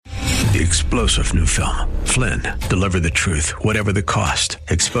the explosive new film, Flynn, Deliver the Truth, Whatever the Cost,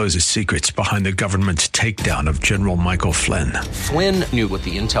 exposes secrets behind the government's takedown of General Michael Flynn. Flynn knew what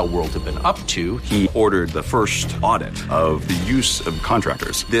the intel world had been up to. He ordered the first audit of the use of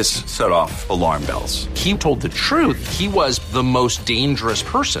contractors. This set off alarm bells. He told the truth. He was the most dangerous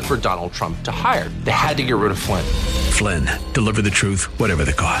person for Donald Trump to hire. They had to get rid of Flynn. Flynn, Deliver the Truth, Whatever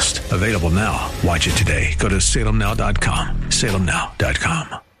the Cost. Available now. Watch it today. Go to salemnow.com.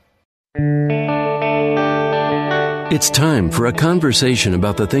 salemnow.com. It's time for a conversation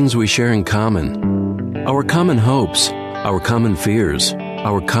about the things we share in common. Our common hopes, our common fears,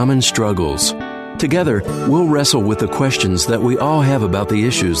 our common struggles. Together, we'll wrestle with the questions that we all have about the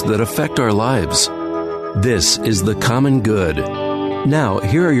issues that affect our lives. This is The Common Good. Now,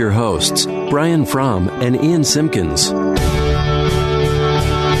 here are your hosts, Brian Fromm and Ian Simpkins.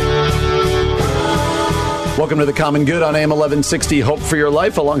 Welcome to The Common Good on AM 1160, Hope for Your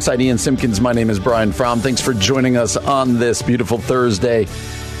Life. Alongside Ian Simpkins, my name is Brian Fromm. Thanks for joining us on this beautiful Thursday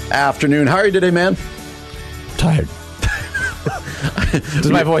afternoon. How are you today, man? Tired. Does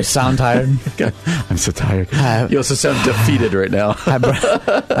my voice sound tired? I'm so tired. You also sound defeated right now.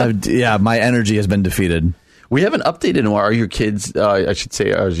 Yeah, my energy has been defeated. We haven't updated in a while. Are your kids, I should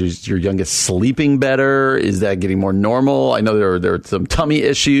say, are your youngest sleeping better? Is that getting more normal? I know there are some tummy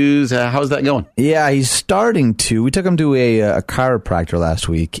issues. How's that going? Yeah, he's starting to. We took him to a chiropractor last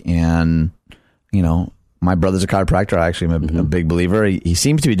week, and, you know, my brother's a chiropractor. I actually am a big believer. He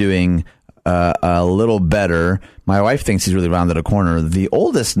seems to be doing a little better. My wife thinks he's really rounded a corner. The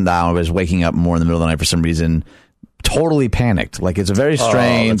oldest now is waking up more in the middle of the night for some reason, totally panicked. Like, it's a very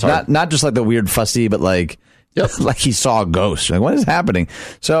strange, not just like the weird fussy, but like... Yep. Like he saw a ghost. Like, what is happening?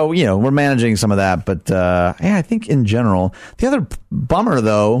 So, you know, we're managing some of that. But, yeah, I think in general, the other bummer,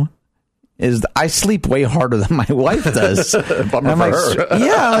 though, is I sleep way harder than my wife does. Bummer for her.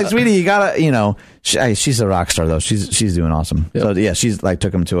 Yeah, like, sweetie, you gotta, you know, she's a rock star, though. She's doing awesome. Yep. So, yeah, she's like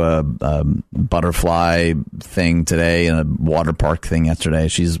took him to a butterfly thing today and a water park thing yesterday.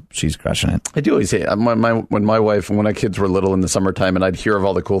 She's crushing it. I do always say, when my wife and when our kids were little in the summertime and I'd hear of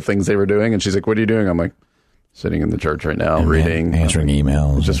all the cool things they were doing, and she's like, what are you doing? I'm like, sitting in the church right now, reading. Answering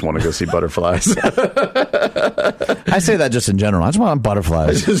emails. Just want to go see butterflies. I say that just in general. I just want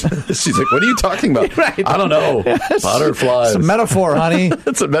butterflies. She's like, what are you talking about? Right. I don't know. Butterflies. It's a metaphor, honey.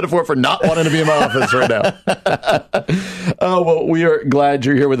 It's a metaphor for not wanting to be in my office right now. Oh, well, we are glad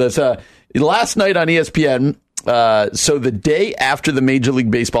you're here with us. Last night on ESPN, so the day after the Major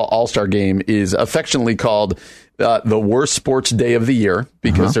League Baseball All-Star Game is affectionately called the worst sports day of the year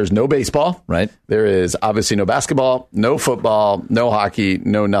because there's no baseball. Right. There is obviously no basketball, no football, no hockey,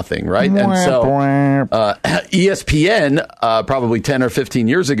 no nothing. Right. And so ESPN probably 10 or 15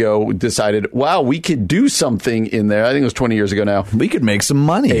 years ago decided, wow, we could do something in there. I think it was 20 years ago now. We could make some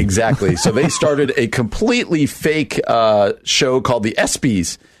money. Exactly. So they started a completely fake show called the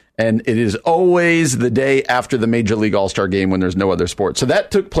ESPYs. And it is always the day after the Major League All-Star Game when there's no other sport. So that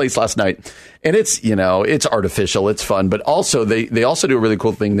took place last night. And it's, you know, it's artificial. It's fun. But also, they also do a really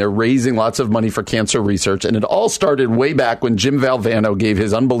cool thing. They're raising lots of money for cancer research. And it all started way back when Jim Valvano gave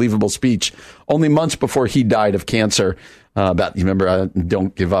his unbelievable speech only months before he died of cancer. You remember,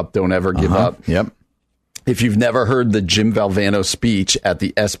 don't give up, don't ever give up. Yep. If you've never heard the Jim Valvano speech at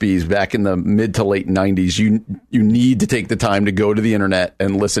the ESPYs back in the mid to late 90s, you need to take the time to go to the internet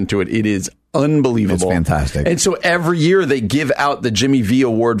and listen to it. It is unbelievable. It's fantastic. And so every year they give out the Jimmy V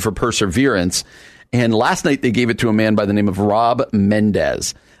Award for Perseverance. And last night they gave it to a man by the name of Rob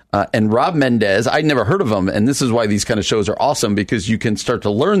Mendez. And Rob Mendez, I'd never heard of him. And this is why these kind of shows are awesome, because you can start to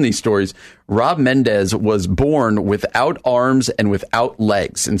learn these stories. Rob Mendez was born without arms and without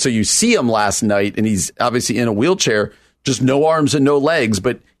legs. And so you see him last night, and he's obviously in a wheelchair, just no arms and no legs.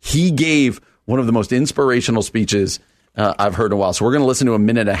 But he gave one of the most inspirational speeches I've heard in a while. So we're going to listen to a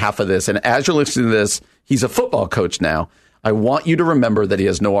minute and a half of this. And as you're listening to this, he's a football coach now. I want you to remember that he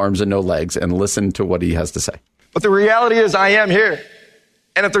has no arms and no legs, and listen to what he has to say. But the reality is I am here.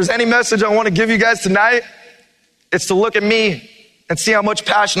 And if there's any message I want to give you guys tonight, it's to look at me and see how much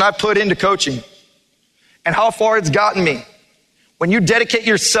passion I put into coaching and how far it's gotten me. When you dedicate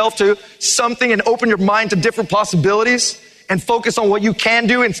yourself to something and open your mind to different possibilities and focus on what you can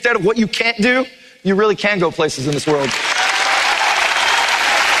do instead of what you can't do, you really can go places in this world.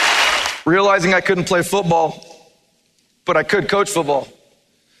 Realizing I couldn't play football, but I could coach football.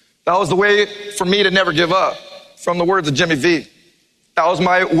 That was the way for me to never give up, from the words of Jimmy V. That was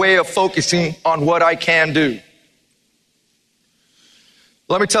my way of focusing on what I can do.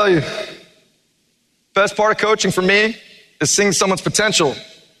 Let me tell you, best part of coaching for me is seeing someone's potential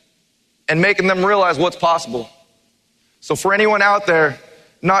and making them realize what's possible. So for anyone out there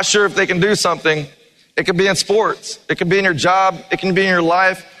not sure if they can do something, it could be in sports, it could be in your job, it can be in your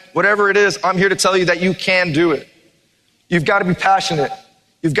life, whatever it is, I'm here to tell you that you can do it. You've got to be passionate.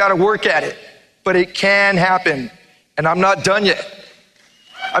 You've got to work at it, but it can happen. And I'm not done yet.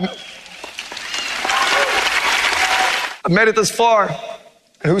 I've made it this far.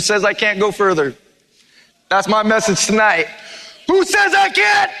 And who says I can't go further? That's my message tonight. Who says I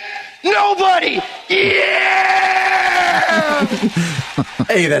can't? Nobody! Yeah!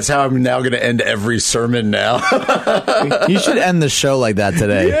 Hey, that's how I'm now going to end every sermon now. You should end the show like that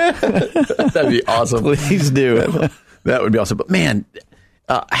today. Yeah. That'd be awesome. Please do. That would be awesome. But man,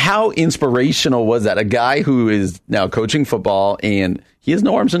 how inspirational was that? A guy who is now coaching football and he has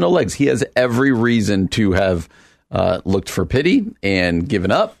no arms and no legs. He has every reason to have looked for pity and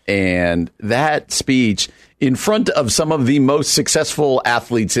given up. And that speech in front of some of the most successful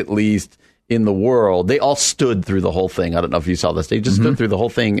athletes, at least in the world, they all stood through the whole thing. I don't know if you saw this. They just stood through the whole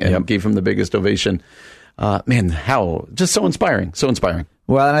thing and gave him the biggest ovation. Man, how just so inspiring. So inspiring.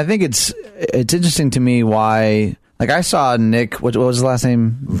 Well, and I think it's interesting to me why. Like I saw Nick, what was his last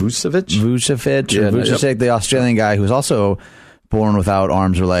name? Vucevic, the Australian guy who was also born without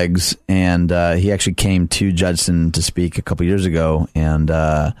arms or legs, and he actually came to Judson to speak a couple years ago, and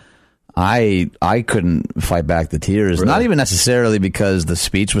I couldn't fight back the tears. Really? Not even necessarily because the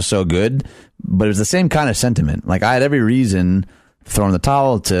speech was so good, but it was the same kind of sentiment. Like I had every reason to throw in the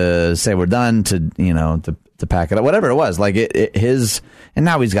towel, to say we're done, to pack it up, whatever it was. Like his, and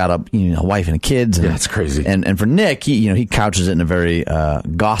now he's got a wife and kids. And, yeah, it's crazy. And for Nick, he couches it in a very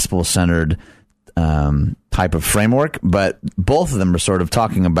gospel centered type of framework. But both of them are sort of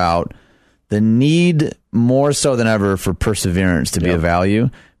talking about the need more so than ever for perseverance to be of value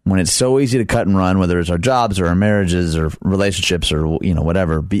when it's so easy to cut and run, whether it's our jobs or our marriages or relationships or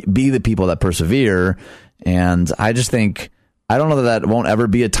whatever. Be the people that persevere. And I just think, I don't know that won't ever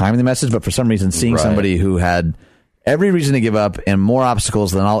be a timely message, but for some reason, seeing somebody who had every reason to give up and more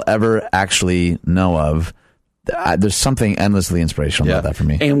obstacles than I'll ever actually know of, there's something endlessly inspirational about that for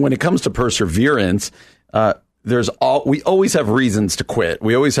me. And when it comes to perseverance, we always have reasons to quit.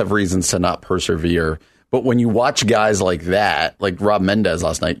 We always have reasons to not persevere. But when you watch guys like that, like Rob Mendez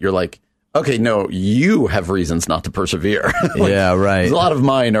last night, you're like, okay, no, you have reasons not to persevere. Yeah, right. A lot of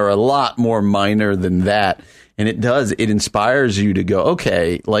mine are a lot more minor than that. And it inspires you to go,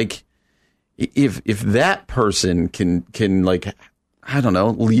 okay, like if that person can like, I don't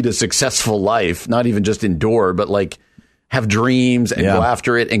know, lead a successful life, not even just endure, but like have dreams and go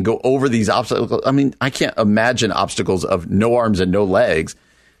after it and go over these obstacles. I mean, I can't imagine obstacles of no arms and no legs.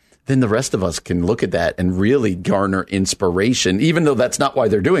 Then the rest of us can look at that and really garner inspiration, even though that's not why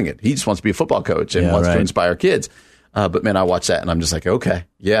they're doing it. He just wants to be a football coach and wants to inspire kids. But man, I watch that and I'm just like, okay,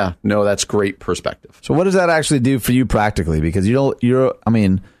 yeah, no, that's great perspective. So what does that actually do for you practically? Because I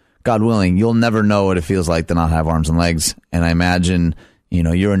mean, God willing, you'll never know what it feels like to not have arms and legs. And I imagine,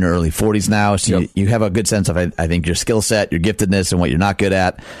 you're in your early 40s now, so you have a good sense of, I think, your skill set, your giftedness, and what you're not good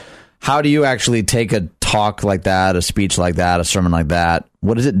at. How do you actually take a talk like that, a speech like that, a sermon like that?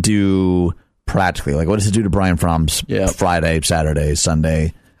 What does it do practically? Like, what does it do to Brian Fromm's Friday, Saturday,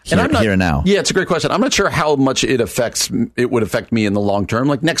 Sunday? Here and now. Yeah, it's a great question. I'm not sure how much it would affect me in the long term.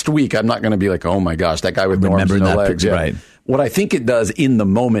 Like next week, I'm not going to be like, oh my gosh, that guy with no arms and no legs. Right. What I think it does in the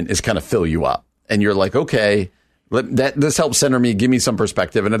moment is kind of fill you up. And you're like, okay, this helps center me, give me some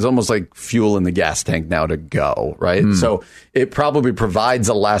perspective. And it's almost like fuel in the gas tank now to go, right? So it probably provides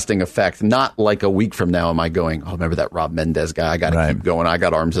a lasting effect. Not like a week from now am I going, oh, remember that Rob Mendez guy? I got to keep going. I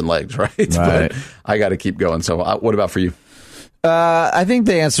got arms and legs, right? But I got to keep going. So what about for you? I think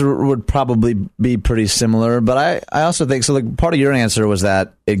the answer would probably be pretty similar, but I also think, so like part of your answer was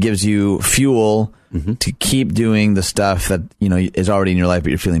that it gives you fuel to keep doing the stuff that, is already in your life, but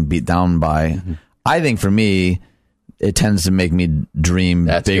you're feeling beat down by. I think for me, it tends to make me dream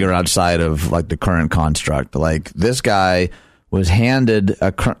bigger outside of like the current construct. Like this guy was handed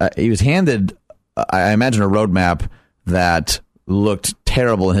I imagine a roadmap that looked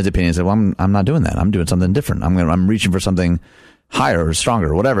terrible in his opinion. He said, well, I'm not doing that. I'm doing something different. I'm reaching for something higher or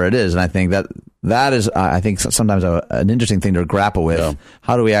stronger, whatever it is. And I think that is, I think sometimes an interesting thing to grapple with. Yeah.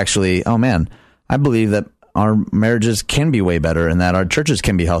 How do we actually, oh man, I believe that our marriages can be way better and that our churches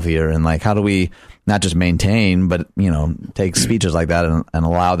can be healthier. And like, how do we not just maintain, but, take speeches like that and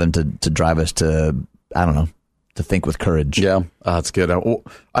allow them to drive us to, I don't know, to think with courage. Yeah, that's good.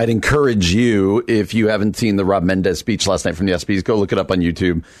 I'd encourage you, if you haven't seen the Rob Mendez speech last night from the ESPYs, go look it up on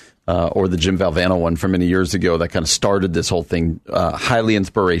YouTube. Or the Jim Valvano one from many years ago that kind of started this whole thing. Highly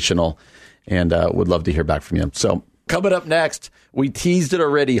inspirational, and would love to hear back from you. So coming up next, we teased it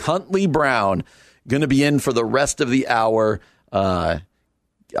already. Huntley Brown going to be in for the rest of the hour.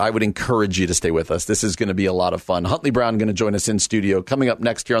 I would encourage you to stay with us. This is going to be a lot of fun. Huntley Brown going to join us in studio coming up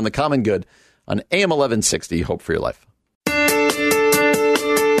next here on The Common Good on AM 1160. Hope for your life.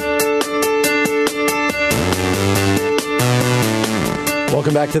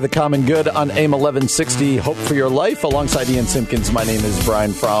 Welcome back to The Common Good on AM 1160. Hope for your life. Alongside Ian Simpkins, my name is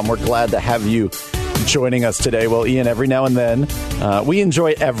Brian Fromm. We're glad to have you joining us today. Well, Ian, every now and then, we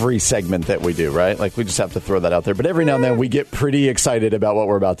enjoy every segment that we do, right? Like, we just have to throw that out there. But every now and then, we get pretty excited about what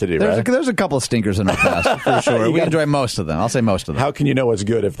we're about to do, right? There's a couple of stinkers in our past, for sure. We enjoy most of them. I'll say most of them. How can you know what's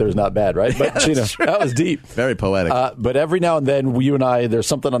good if there's not bad, right? But, you know, that was deep. Very poetic. But every now and then, you and I, there's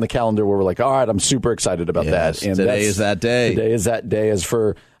something on the calendar where we're like, all right, I'm super excited about that. And today is that day. Today is that day. As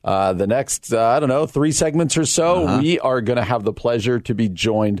for the next, 3 segments or so, we are going to have the pleasure to be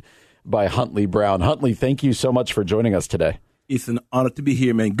joined by Huntley Brown. Huntley, thank you so much for joining us today. It's an honor to be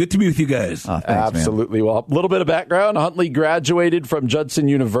here, man. Good to be with you guys. Thanks, absolutely. Man. Well, a little bit of background. Huntley graduated from Judson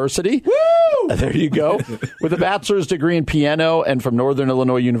University. Woo! There you go. With a bachelor's degree in piano, and from Northern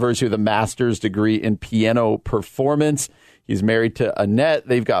Illinois University with a master's degree in piano performance. He's married to Annette.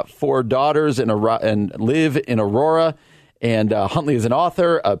 They've got 4 daughters and live in Aurora. And Huntley is an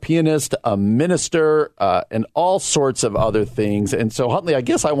author, a pianist, a minister, and all sorts of other things. And so, Huntley, I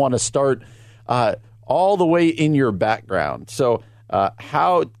guess I want to start all the way in your background. So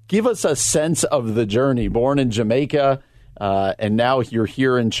give us a sense of the journey. Born in Jamaica, and now you're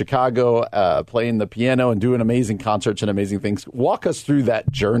here in Chicago playing the piano and doing amazing concerts and amazing things. Walk us through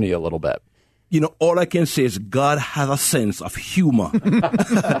that journey a little bit. You know, all I can say is God has a sense of humor.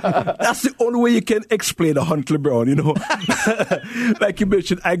 That's the only way you can explain a Huntley Brown, you know. Like you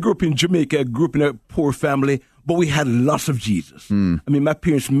mentioned, I grew up in Jamaica. I grew up in a poor family, but we had lots of Jesus. I mean, my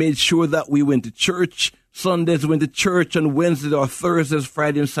parents made sure that we went to church. Sundays, we went to church on Wednesdays or Thursdays,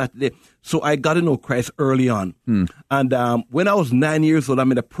 Friday and Saturday. So I got to know Christ early on. And when I was 9 years old, I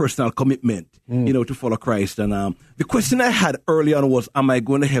made a personal commitment, you know, to follow Christ. And the question I had early on was, am I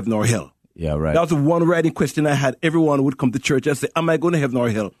going to heaven or hell? Yeah, right. That was the one writing question I had. Everyone would come to church and say, am I going to heaven or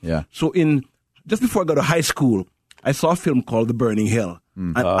hell? Yeah. So just before I got to high school, I saw a film called The Burning Hell.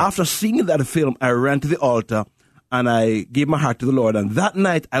 And after seeing that film, I ran to the altar and I gave my heart to the Lord. And that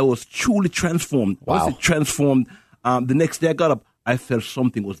night, I was truly transformed. Wow. I was transformed. The next day I got up, I felt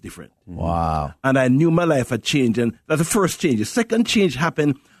something was different. Wow. And I knew my life had changed. And that's the first change. The second change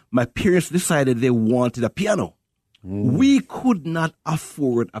happened. My parents decided they wanted a piano. We could not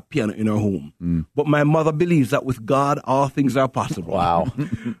afford a piano in our home. But my mother believes that with God, all things are possible. Wow.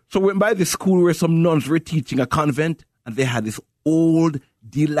 So we went by the school where some nuns were teaching a convent, and they had this old,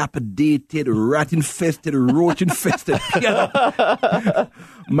 dilapidated, rat-infested, roach-infested piano.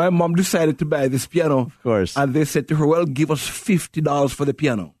 My mom decided to buy this piano. Of course. And they said to her, well, give us $50 for the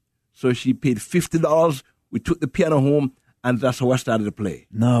piano. So she paid $50. We took the piano home. And that's how I started to play.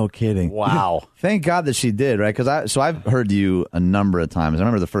 No kidding. Wow. Thank God that she did, right? Because I've heard you a number of times. I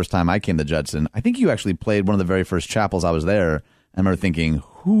remember the first time I came to Judson. I think you actually played one of the very first chapels I was there. I remember thinking,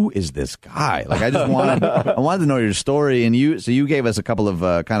 who is this guy? Like, I wanted to know your story. And you gave us a couple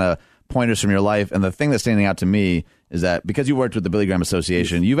of kind of pointers from your life. And the thing that's standing out to me is that because you worked with the Billy Graham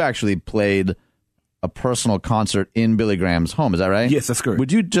Association, you've actually played a personal concert in Billy Graham's home. Is that right? Yes, that's correct.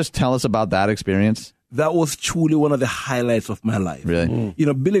 Would you just tell us about that experience? That was truly one of the highlights of my life. Really? You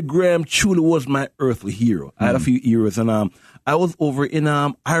know, Billy Graham truly was my earthly hero. I had a few heroes, and I was over in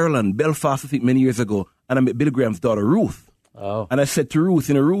Ireland, Belfast, I think, many years ago, and I met Billy Graham's daughter, Ruth. Oh. And I said to Ruth,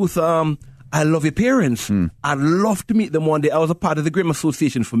 Ruth, I love your parents. I'd love to meet them one day. I was a part of the Graham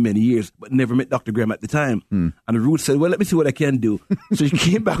Association for many years, but never met Dr. Graham at the time. And Ruth said, well, let me see what I can do. So she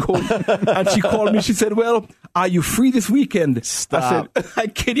came back home and she called me. She said, well, are you free this weekend? Stop. I said, I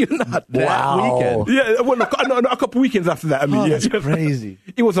kid you not. Wow. Weekend? Yeah, well, no, a couple weekends after that. I mean, That's crazy.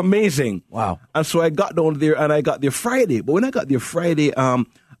 It was amazing. Wow. And so I got down there and I got there Friday. But when I got there Friday,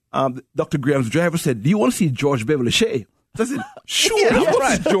 Dr. Graham's driver said, do you want to see George Beverly Shea? I said, sure, of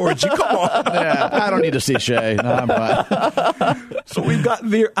course, Georgie, come on. Yeah, I don't need to see Shay. No, I'm fine. So we got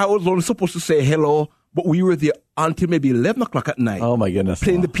there. I was only supposed to say hello, but we were there until maybe 11 o'clock at night. Oh, my goodness.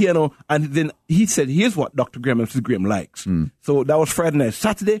 Playing the piano. And then he said, here's what Dr. Graham and Mrs. Graham likes. So that was Friday night.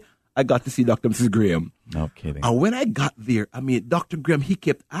 Saturday, I got to see Dr. and Mrs. Graham. No kidding. And when I got there, Dr. Graham, he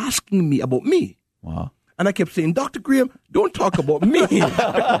kept asking me about me. Wow. And I kept saying, Dr. Graham, don't talk about me.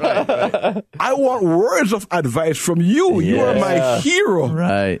 right. I want words of advice from you. You are my hero.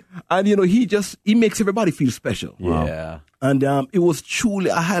 Right. And, he makes everybody feel special. Yeah. And it was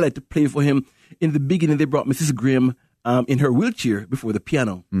truly a highlight to play for him. In the beginning, they brought Mrs. Graham in her wheelchair before the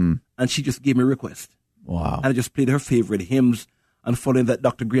piano. And she just gave me a request. Wow. And I just played her favorite hymns. And following that,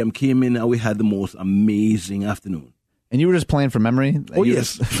 Dr. Graham came in and we had the most amazing afternoon. And you were just playing from memory? Oh,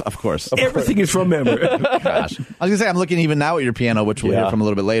 yes. Of course. Everything is from memory. Gosh. I was going to say, I'm looking even now at your piano, which we'll hear from a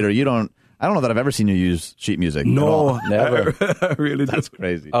little bit later. I don't know that I've ever seen you use sheet music. No, never. I really That's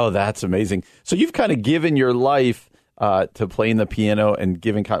crazy. Oh, that's amazing. So you've kind of given your life to playing the piano and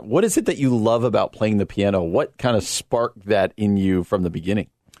giving. What is it that you love about playing the piano? What kind of sparked that in you from the beginning?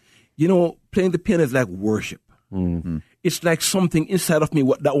 You know, playing the piano is like worship. Mm-hmm. It's like something inside of me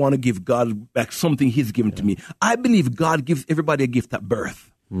that want to give God back something He's given to me. I believe God gives everybody a gift at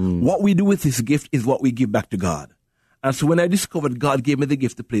birth. What we do with this gift is what we give back to God. And so when I discovered God gave me the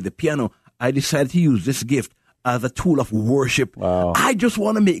gift to play the piano, I decided to use this gift as a tool of worship. Wow. I just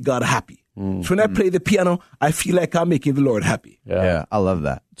want to make God happy. So when I play the piano, I feel like I'm making the Lord happy. Yeah, I love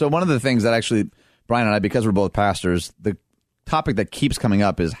that. So one of the things that actually, Brian and I, because we're both pastors, the topic that keeps coming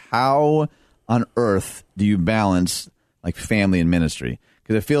up is how on earth do you balance like family and ministry?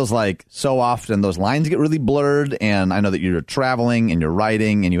 Because it feels like so often those lines get really blurred, and I know that you're traveling and you're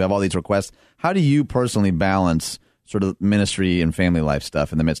writing and you have all these requests. How do you personally balance sort of ministry and family life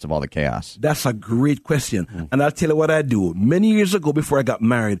stuff in the midst of all the chaos? That's a great question. And I'll tell you what I do. Many years ago, before I got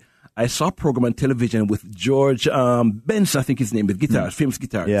married, I saw a program on television with George Benson, I think his name is, guitarist, famous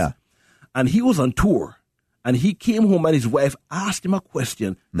guitarist. Yeah. And he was on tour. And he came home and his wife asked him a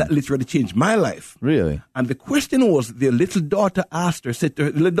question that literally changed my life. Really? And the question was, the little daughter said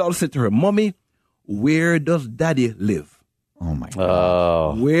to her, Mommy, where does Daddy live? Oh, my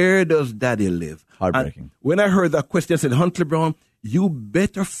God. Where does Daddy live? Heartbreaking. And when I heard that question, I said, Huntley Brown, you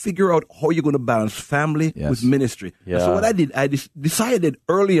better figure out how you're going to balance family with ministry. Yeah. So what I did, I decided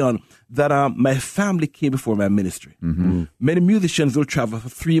early on that my family came before my ministry. Mm-hmm. Many musicians will travel for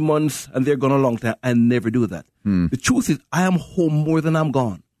 3 months and they're gone a long time. I never do that. The truth is, I am home more than I'm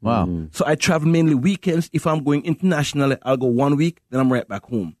gone. Wow. So I travel mainly weekends. If I'm going internationally, I'll go 1 week, then I'm right back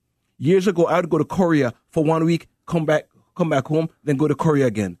home. Years ago, I would go to Korea for 1 week, come back home, then go to Korea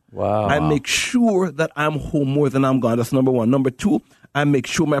again. Wow. I make sure that I'm home more than I'm gone. That's number one. Number two, I make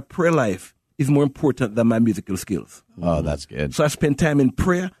sure my prayer life is more important than my musical skills. Oh, that's good. So I spend time in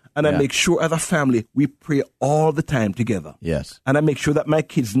prayer, and I make sure as a family, we pray all the time together. Yes. And I make sure that my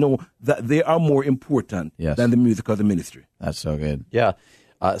kids know that they are more important than the music or the ministry. That's so good. Yeah.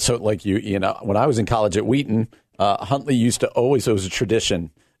 So like you know, when I was in college at Wheaton, Huntley used to always, it was a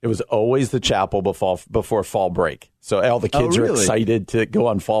tradition. It was always the chapel before fall break. So all the kids are excited to go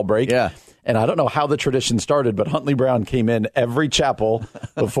on fall break. Yeah. And I don't know how the tradition started, but Huntley Brown came in every chapel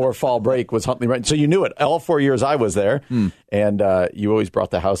before fall break was Huntley Brown. So you knew it. All 4 years I was there. And you always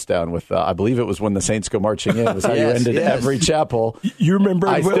brought the house down with, I believe it was When the Saints Go Marching In, was how you ended every chapel. You remember?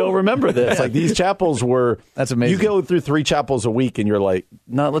 I still remember this. Like these chapels were, that's amazing. You go through 3 chapels a week and you're like,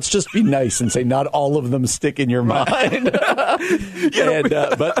 no, let's just be nice and say not all of them stick in your mind.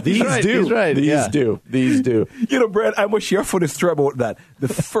 But these do. These do. You know, Brad, I must share for the story about that. The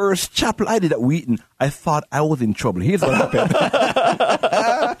first chapel I did at Wheaton, I thought I was in trouble. Here's what happened.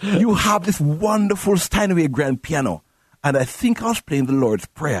 You have this wonderful Steinway grand piano, and I think I was playing the Lord's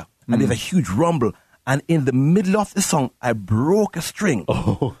Prayer, and there's a huge rumble, and in the middle of the song, I broke a string.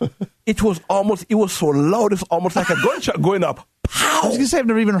 It was so loud, it's almost like a gunshot going up. Pow! I was going to say, I've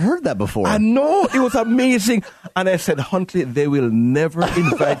never even heard that before. I know, it was amazing. And I said, Huntley, they will never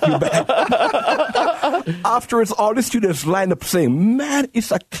invite you back. Afterwards, all the students lined up saying, man,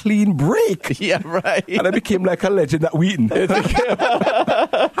 it's a clean break. Yeah, right. And I became like a legend at Wheaton.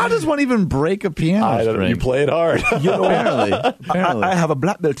 How does one even break a piano I don't know. string? You play it hard. You know, Apparently. I have a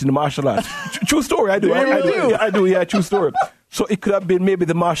black belt in the martial arts. True story, I do. I do, yeah, true story. So it could have been maybe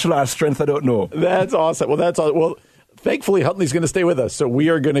the martial arts strength, I don't know. That's awesome. Well, that's awesome. Well, thankfully, Huntley's going to stay with us, so we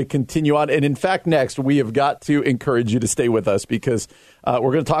are going to continue on. And in fact, next, we have got to encourage you to stay with us because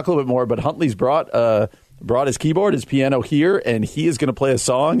we're going to talk a little bit more. But Huntley's brought his keyboard, his piano here, and he is going to play a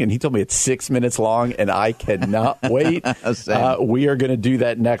song. And he told me it's 6 minutes long, and I cannot wait. We are going to do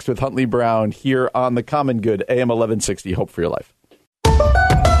that next with Huntley Brown here on The Common Good, AM 1160, Hope for Your Life.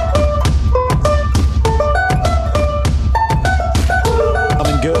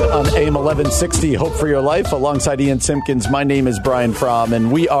 Good on AM 1160, Hope for Your Life, alongside Ian Simpkins. My name is Brian Fromm,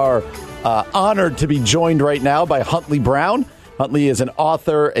 and we are honored to be joined right now by Huntley Brown. Huntley is an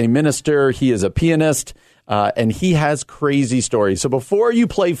author, a minister, he is a pianist, and he has crazy stories. So before you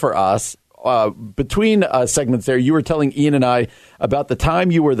play for us, between segments there, you were telling Ian and I about the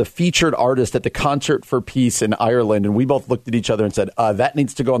time you were the featured artist at the Concert for Peace in Ireland, and we both looked at each other and said, that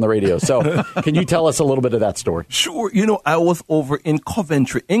needs to go on the radio. So can you tell us a little bit of that story? Sure. You know, I was over in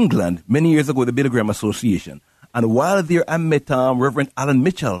Coventry, England, many years ago, the Billy Graham Association. And while there, I met Reverend Alan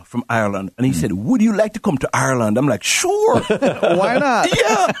Mitchell from Ireland. And he said, would you like to come to Ireland? I'm like, sure. Why not?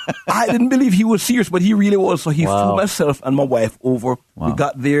 Yeah. I didn't believe he was serious, but he really was. So he flew myself and my wife over. Wow. We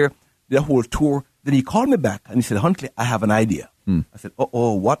got there, the whole tour. Then he called me back and he said, Huntley, I have an idea. I said,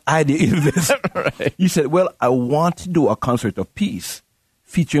 what idea is this? Right. He said, well, I want to do a concert of peace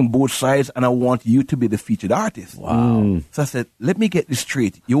featuring both sides, and I want you to be the featured artist. Wow. So I said, let me get this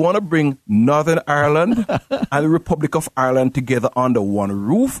straight. You want to bring Northern Ireland and the Republic of Ireland together under one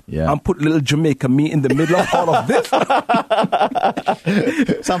roof and put little Jamaica, me, in the middle of all of this?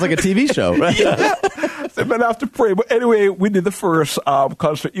 Sounds like a TV show, right? Yeah. So man, I have to pray. But anyway, we did the first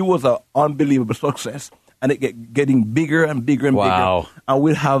concert. It was an unbelievable success. And it getting bigger and bigger and bigger. And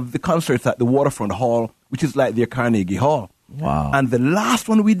we'll have the concerts at the Waterfront Hall, which is like their Carnegie Hall. Wow. And the last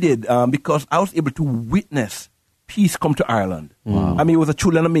one we did, because I was able to witness peace come to Ireland. Wow. I mean, it was a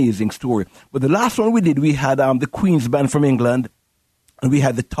truly an amazing story. But the last one we did, we had the Queen's Band from England, and we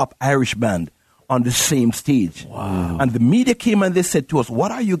had the top Irish band on the same stage. Wow. And the media came and they said to us,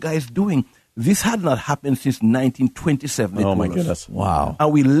 what are you guys doing? This had not happened since 1927. Oh, my goodness. Wow.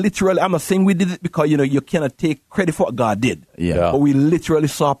 And we literally, I'm not saying we did it because, you cannot take credit for what God did. Yeah. But we literally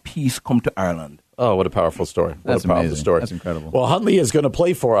saw peace come to Ireland. Oh, what a powerful story. That's a powerful amazing. story. That's incredible. Well, Huntley is going to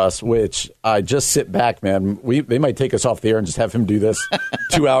play for us, which I just sit back, man. They might take us off the air and just have him do this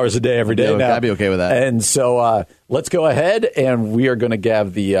 2 hours a day every day now. I'd be okay with that. And so let's go ahead, and we are going to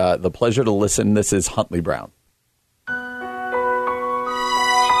have the pleasure to listen. This is Huntley Brown.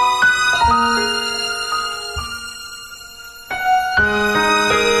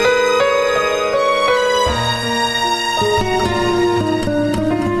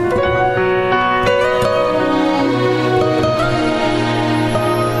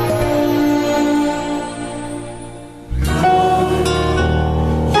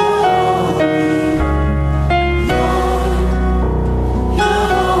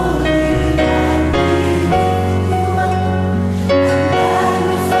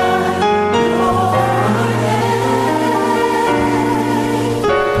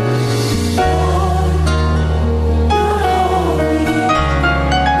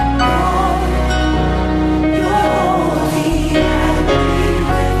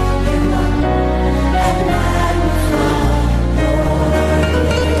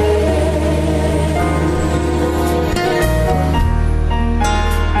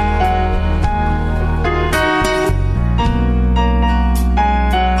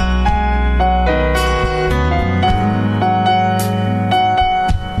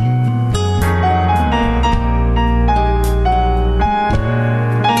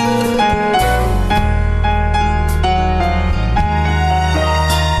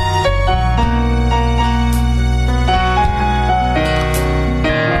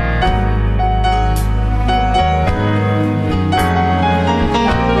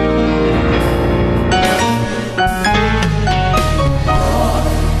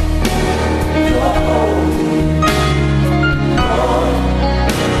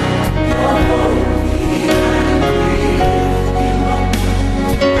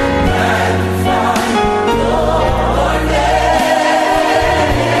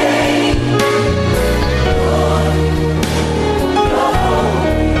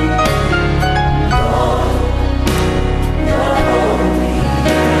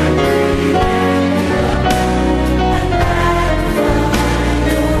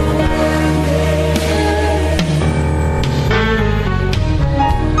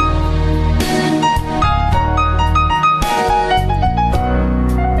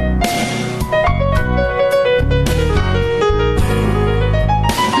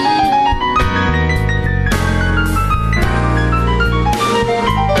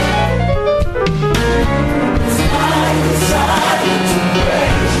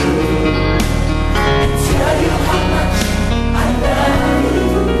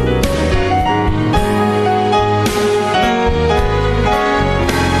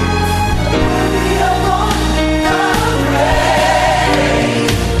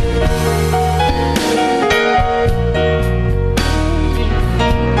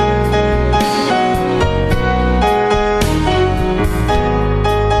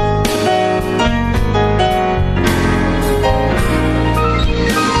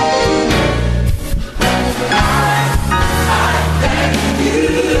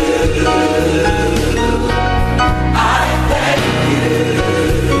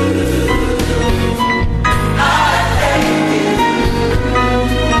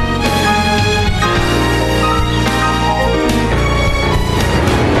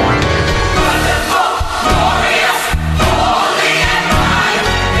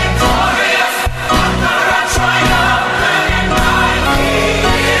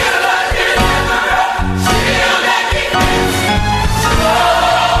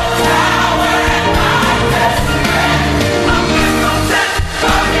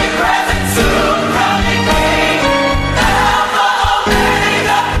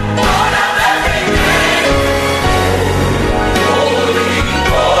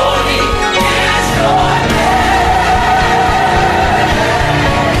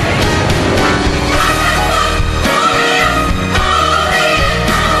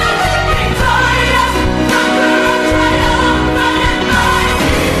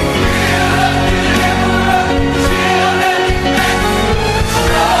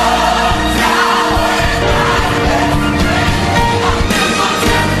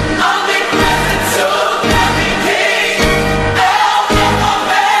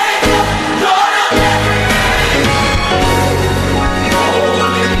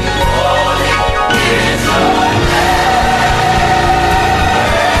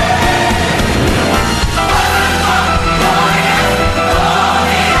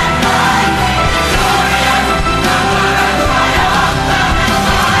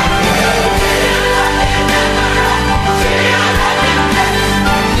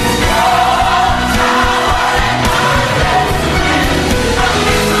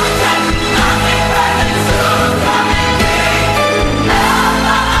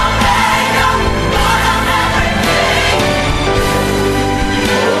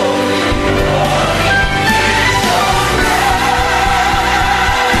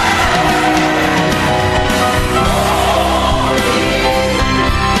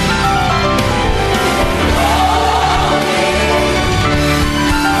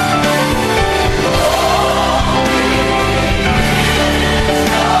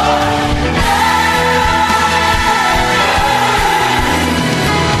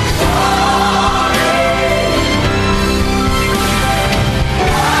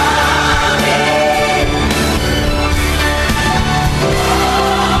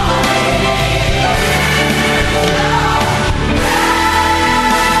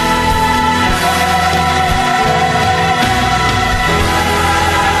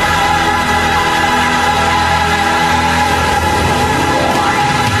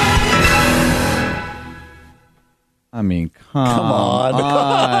 I mean, Come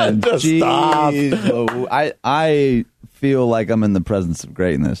on. Just stop. I feel like I'm in the presence of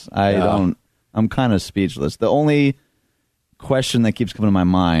greatness. I'm kind of speechless. The only question that keeps coming to my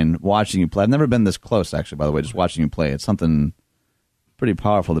mind watching you play, I've never been this close, actually, by the way, just watching you play. It's something pretty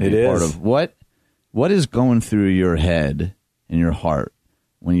powerful to be part of. What is going through your head and your heart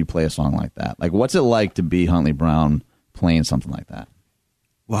when you play a song like that? Like, what's it like to be Huntley Brown playing something like that?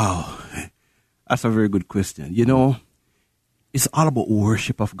 Wow. That's a very good question. It's all about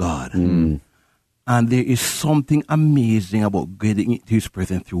worship of God. And there is something amazing about getting into His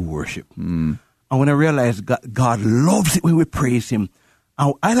presence through worship. And when I realized God loves it when we praise Him,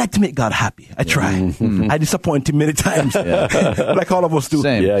 I like to make God happy. I try. I disappoint Him many times, like all of us do.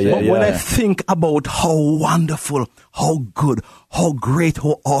 Same. But when I think about how wonderful, how good, how great,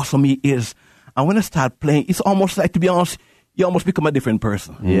 how awesome He is, and when I start playing, it's almost like, to be honest, you almost become a different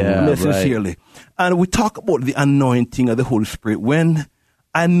person. Sincerely. And we talk about the anointing of the Holy Spirit. When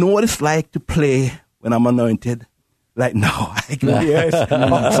I know what it's like to play when I'm anointed, like now, I can hear it's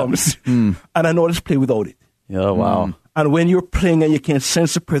awesome. And I know what it's play without it. Oh, wow. And when you're playing and you can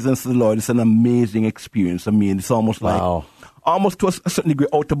sense the presence of the Lord, it's an amazing experience. I mean, it's almost like, almost to a certain degree,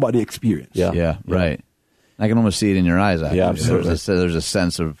 out-of-body experience. Yeah, right. I can almost see it in your eyes, actually. Yeah, absolutely. There's a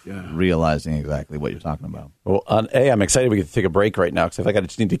sense of realizing exactly what you're talking about. Well, I'm excited we get to take a break right now because I feel like I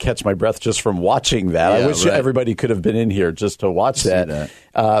just need to catch my breath just from watching that. I wish everybody could have been in here just to watch that.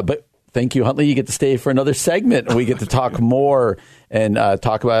 But thank you, Huntley. You get to stay for another segment, and we get to talk more and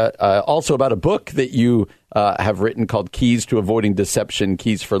talk about also about a book that you have written called Keys to Avoiding Deception,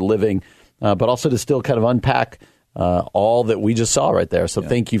 Keys for Living, but also to still kind of unpack all that we just saw right there. So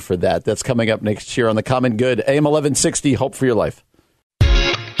thank you for that. That's coming up next year on The Common Good. AM 1160, Hope for Your Life.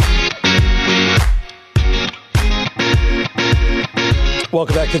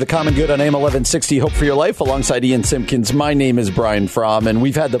 Welcome back to The Common Good on AM 1160, Hope for Your Life, alongside Ian Simpkins. My name is Brian Fromm, and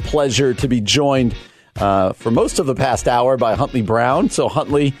we've had the pleasure to be joined for most of the past hour by Huntley Brown. So,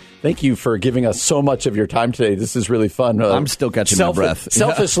 Huntley, thank you for giving us so much of your time today. This is really fun. I'm still catching my breath.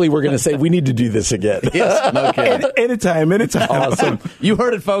 Selfishly, we're going to say we need to do this again. Yes, no kidding. Anytime. Awesome. You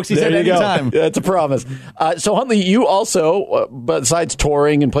heard it, folks. He there said anytime. Yeah, it's a promise. So, Huntley, you also, besides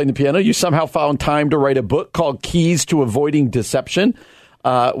touring and playing the piano, you somehow found time to write a book called Keys to Avoiding Deception.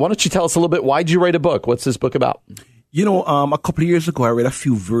 Why don't you tell us a little bit, why did you write a book? What's this book about? A couple of years ago, I read a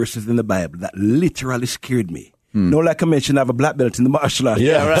few verses in the Bible that literally scared me. Like I mentioned, I have a black belt in the martial arts.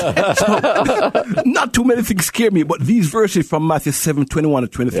 Yeah, right. So, not too many things scare me, but these verses from Matthew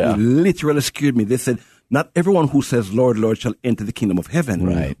 7:21-23 literally scared me. They said, not everyone who says, Lord, Lord, shall enter the kingdom of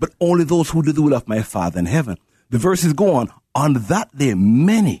heaven, but only those who do the will of my Father in heaven. The verses go on that day,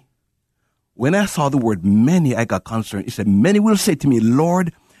 many. When I saw the word many, I got concerned. It said, many will say to me,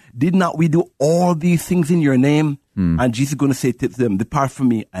 Lord, did not we do all these things in your name? And Jesus is going to say to them, depart from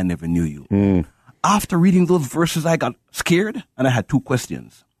me, I never knew you. After reading those verses, I got scared, and I had two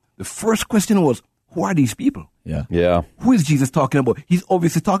questions. The first question was, who are these people? Yeah. Who is Jesus talking about? He's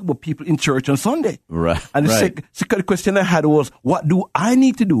obviously talking about people in church on Sunday. Right. And the second question I had was, what do I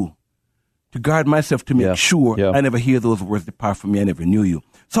need to do to guard myself to make sure I never hear those words, depart from me, I never knew you?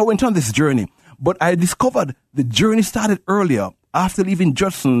 So I went on this journey, but I discovered the journey started earlier. After leaving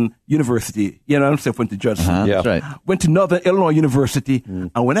Judson University, I myself went to Judson. That's right. Went to Northern Illinois University,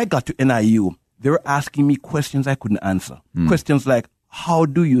 and when I got to NIU, they were asking me questions I couldn't answer. Questions like, how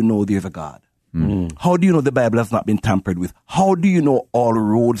do you know there's a God? How do you know the Bible has not been tampered with? How do you know all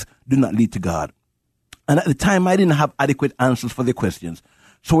roads do not lead to God? And at the time, I didn't have adequate answers for the questions.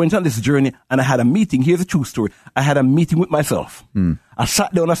 So I went on this journey, and I had a meeting. Here's a true story. I had a meeting with myself. I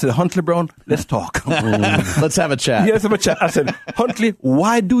sat down, I said, Huntley Brown, let's talk. Let's have a chat. Yes, have a chat. I said, Huntley,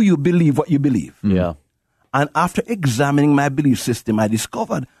 why do you believe what you believe? Yeah. And after examining my belief system, I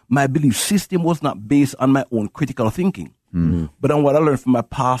discovered my belief system was not based on my own critical thinking, but on what I learned from my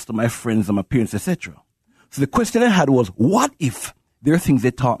pastor, my friends, and my parents, etc. So the question I had was, what if there are things they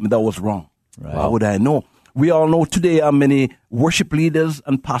taught me that was wrong? Right. How would I know? We all know today how many worship leaders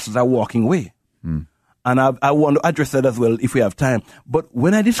and pastors are walking away. And I want to address that as well if we have time. But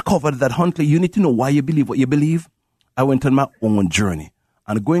when I discovered that, Huntley, you need to know why you believe what you believe, I went on my own journey.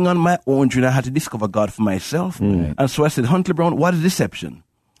 And going on my own journey, I had to discover God for myself. And so I said, Huntley Brown, what is deception?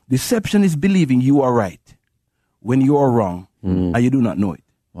 Deception is believing you are right when you are wrong and you do not know it.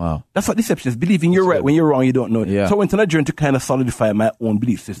 Wow. That's what deception is, believing you're right when you're wrong, you don't know it. Yeah. So I went on a journey to kind of solidify my own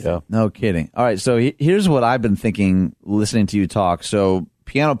belief system. Yeah. No kidding. All right, so here's what I've been thinking listening to you talk. So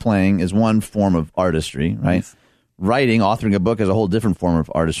piano playing is one form of artistry, right? Yes. Writing, authoring a book is a whole different form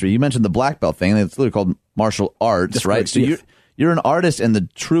of artistry. You mentioned the black belt thing, and it's literally called martial arts, That's right? correct, So yes. you're an artist in the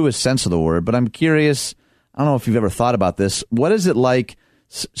truest sense of the word, but I'm curious, I don't know if you've ever thought about this. What is it like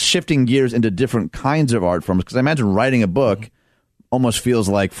shifting gears into different kinds of art forms? Because I imagine writing a book almost feels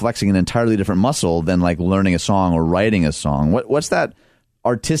like flexing an entirely different muscle than like learning a song or writing a song. What's that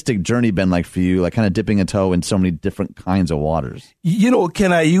artistic journey been like for you, like kind of dipping a toe in so many different kinds of waters?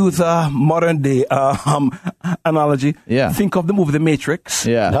 Can I use a modern day analogy? Yeah. Think of the movie The Matrix.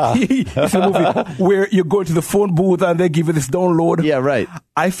 Yeah. It's a movie where you go to the phone booth and they give you this download. Yeah, right.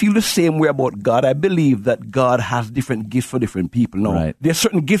 I feel the same way about God. I believe that God has different gifts for different people. No, Right. There's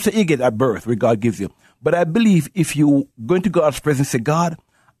certain gifts that you get at birth where God gives you. But I believe if you go into God's presence and say, God,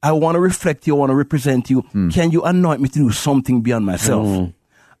 I want to reflect you, I want to represent you. Can you anoint me to do something beyond myself?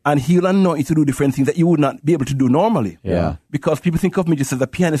 And he'll anoint you to do different things that you would not be able to do normally. Yeah. Because people think of me just as a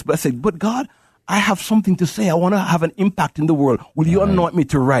pianist, but I say, but God, I have something to say. I want to have an impact in the world. Will you anoint me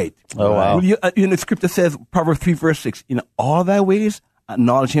to write? Oh, wow. Will you, the scripture says, Proverbs 3 verse 6, in all thy ways,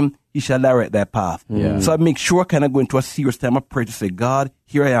 acknowledge him, he shall direct thy path. Yeah. So I make sure I kind of go into a serious time of prayer to say, God,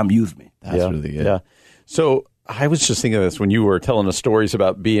 here I am, use me. That's really good. Yeah. So I was just thinking of this when you were telling us stories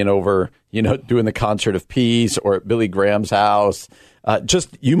about being over, doing the Concert of Peace or at Billy Graham's house.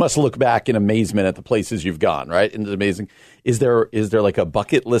 You must look back in amazement at the places you've gone, right? And it's amazing. Is there like a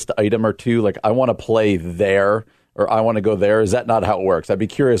bucket list item or two? Like, I want to play there or I want to go there. Is that not how it works? I'd be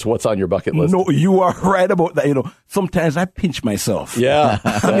curious what's on your bucket list. No, you are right about that. Sometimes I pinch myself. Yeah.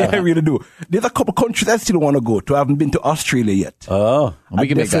 I really do. There's a couple countries I still want to go to. I haven't been to Australia yet. Oh, we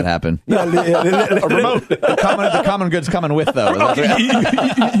can make that happen. Yeah, A remote. The common good's coming with, though.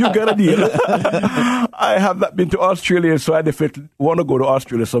 You got a deal. I have not been to Australia, so I definitely want to go to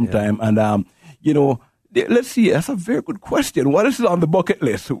Australia sometime. Yeah. And, let's see. That's a very good question. What is on the bucket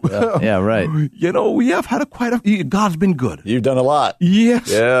list? Yeah, right. We have had God's been good. You've done a lot. Yes.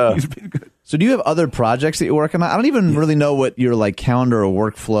 Yeah. He's been good. So do you have other projects that you're working on? I don't even really know what your calendar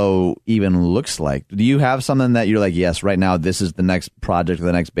or workflow even looks like. Do you have something that you're like, yes, right now this is the next project or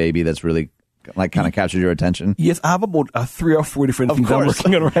the next baby that's really kind of captured your attention? Yes, I have about 3 or 4 different things course.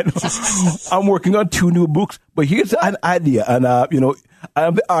 I'm working on right now. I'm working on 2 new books, but here's an idea. And, I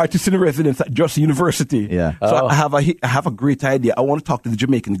am the artist in residence at Just University. Yeah. So I have a great idea I want to talk to the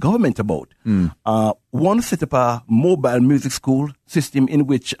Jamaican government about. Want to set up a mobile music school system in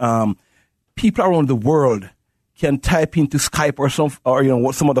which people around the world can type into Skype or some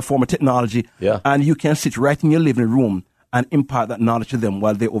other form of technology. Yeah. And you can sit right in your living room and impart that knowledge to them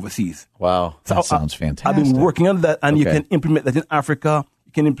while they're overseas. Wow. So That sounds fantastic. I've been working on that, and you Okay. can implement that in Africa.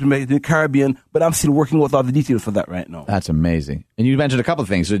 You can implement it in the Caribbean, but I'm still working with all the details for that right now. That's amazing. And you mentioned a couple of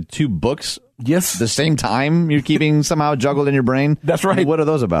things. So 2 books Yes. the same time you're keeping somehow juggled in your brain? That's right. What are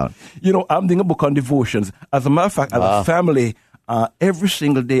those about? I'm doing a book on devotions. As a matter of fact, as a family, every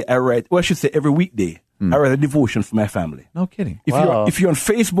single day I write, I should say every weekday, I write a devotion for my family. No kidding. If you're on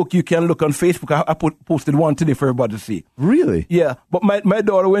Facebook, you can look on Facebook. I posted one today for everybody to see. Really? Yeah, but my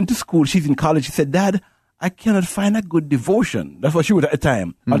daughter went to school. She's in college. She said, Dad, I cannot find a good devotion. That's what she was at the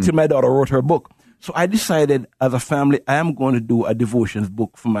time, until my daughter wrote her book. So I decided as a family, I am going to do a devotions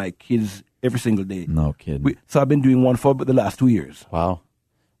book for my kids every single day. No kidding. So I've been doing one for the last 2 years. Wow.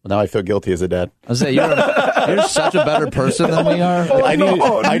 Well, now I feel guilty as a dad. I was saying, you're such a better person than we are. I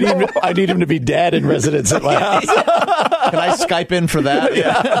need him to be dad in residence at my house. Can I Skype in for that?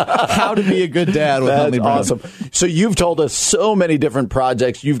 Yeah. How to be a good dad with That's Huntley Brown. awesome. So you've told us so many different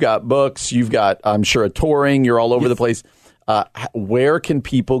projects. You've got books. You've got, I'm sure, a touring. You're all over the place. Where can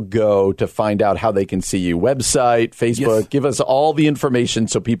people go to find out how they can see you? Website, Facebook. Yes. Give us all the information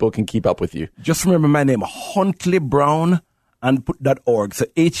so people can keep up with you. Just remember my name, Huntley Brown, and put .org. So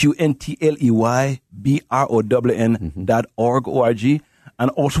HUNTLEYBROWN.org, O-R-G. And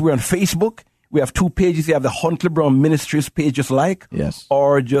also we're on Facebook. We have 2 pages. You have the Huntley Brown Ministries page, just like. Yes.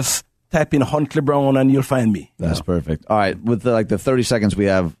 Or just type in Huntley Brown and you'll find me. That's perfect. All right. With the 30 seconds we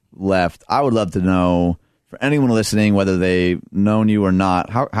have left, I would love to know, for anyone listening, whether they've known you or not,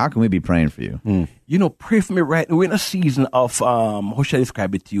 how can we be praying for you? Pray for me right now. We're in a season of, how should I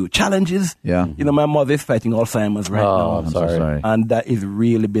describe it to you? Challenges. Yeah. My mother is fighting Alzheimer's right now. I'm so sorry. And that has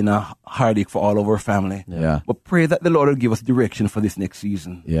really been a heartache for all of our family. Yeah. But pray that the Lord will give us direction for this next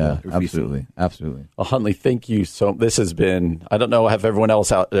season. Yeah, absolutely. Absolutely. Well, Huntley, thank you. This has been, I don't know if everyone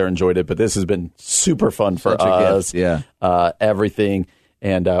else out there enjoyed it, but this has been super fun for Such a us. gift. Yeah. Everything.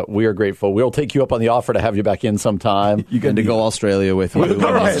 And we are grateful. We'll take you up on the offer to have you back in sometime. You get to go Australia with you.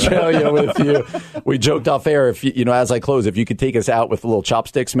 Australia with you. We joked off air, if as I close, if you could take us out with little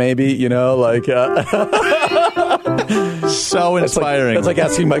chopsticks, maybe, So inspiring. It's like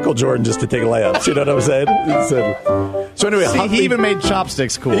asking Michael Jordan just to take layups. You know what I'm saying? So anyway, See, he even made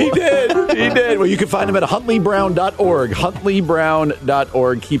chopsticks cool. He did. Well, you can find him at huntlybrown.org.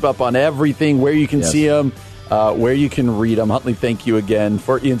 huntlybrown.org. Keep up on everything, where you can see him, where you can read him. Huntley, thank you again.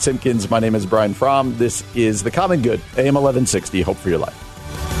 For Ian Simpkins, my name is Brian Fromm. This is The Common Good, AM 1160. Hope for your life.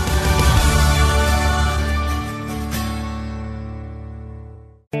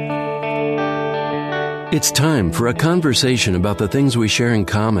 It's time for a conversation about the things we share in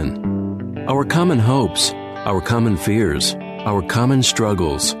common. Our common hopes, our common fears, our common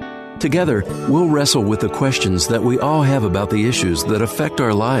struggles. Together, we'll wrestle with the questions that we all have about the issues that affect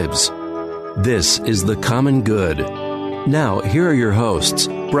our lives. This is The Common Good. Now, here are your hosts,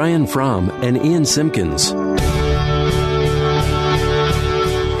 Brian Fromm and Ian Simpkins.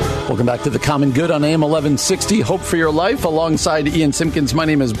 Welcome back to The Common Good on AM 1160. Hope for your life. Alongside Ian Simpkins, my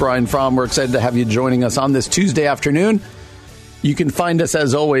name is Brian Fromm. We're excited to have you joining us on this Tuesday afternoon. You can find us,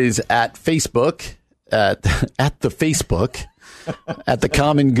 as always, at Facebook, at the Facebook, at The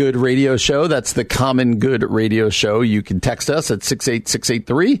Common Good Radio Show. That's The Common Good Radio Show. You can text us at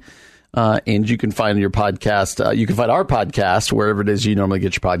 68683, and you can find your podcast. You can find our podcast wherever it is you normally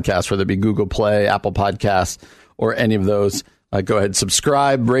get your podcast, whether it be Google Play, Apple Podcasts, or any of those. Go ahead,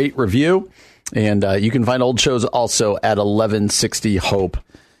 subscribe, rate, review, and you can find old shows also at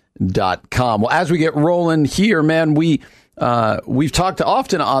 1160hope.com. Well, as we get rolling here, man, we've talked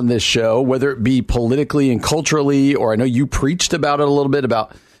often on this show, whether it be politically and culturally, or I know you preached about it a little bit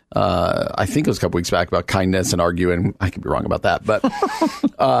about, I think it was a couple weeks back, about kindness and arguing. I could be wrong about that, but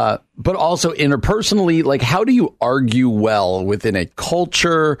but also interpersonally, like, how do you argue well within a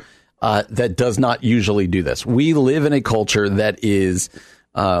culture that does not usually do this? We live in a culture that is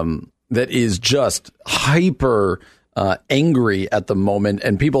just hyper angry at the moment,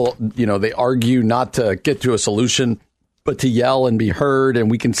 and people, they argue not to get to a solution, but to yell and be heard.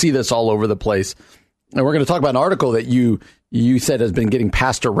 And we can see this all over the place. And we're going to talk about an article that you said has been getting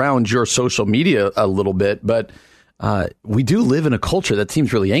passed around your social media a little bit, but we do live in a culture that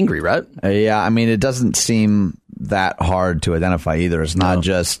seems really angry, right? Yeah, I mean, it doesn't seem that hard to identify either. It's not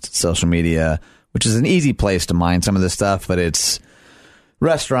just social media, which is an easy place to mine some of this stuff, but it's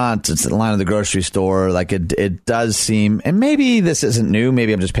restaurants, it's the line of the grocery store. Like, it does seem, and maybe this isn't new,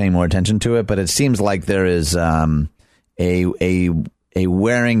 maybe I'm just paying more attention to it, but it seems like there is a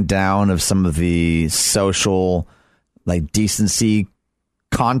wearing down of some of the social, like, decency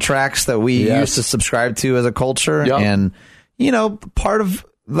contracts that we used to subscribe to as a culture. Yep. And, part of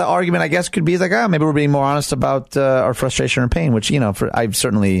the argument, I guess, could be like, maybe we're being more honest about our frustration and pain, which, I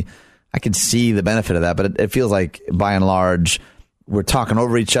can see the benefit of that. But it feels like, by and large, we're talking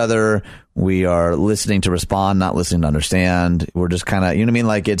over each other. We are listening to respond, not listening to understand. We're just kind of,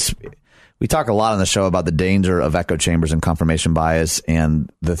 Like, we talk a lot on the show about the danger of echo chambers and confirmation bias. And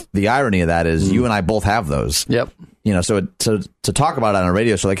the irony of that is you and I both have those. Yep. So to talk about it on a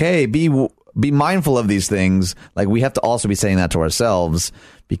radio show, like, hey, be mindful of these things. Like, we have to also be saying that to ourselves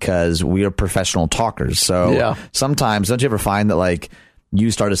because we are professional talkers. So sometimes, don't you ever find that, like,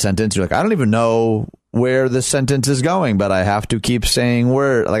 you start a sentence, you're like, I don't even know where this sentence is going, but I have to keep saying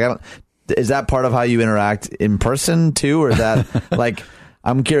where. Like, is that part of how you interact in person too, or is that like?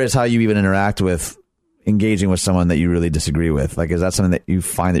 I'm curious how you even interact with engaging with someone that you really disagree with. Like, is that something that you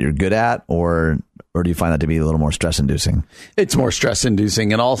find that you're good at, or do you find that to be a little more stress-inducing? It's more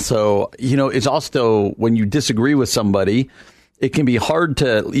stress-inducing. And also, it's also when you disagree with somebody, it can be hard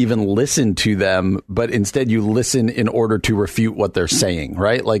to even listen to them, but instead you listen in order to refute what they're saying,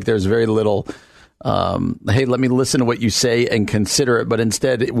 right? Like, there's very little, hey, let me listen to what you say and consider it. But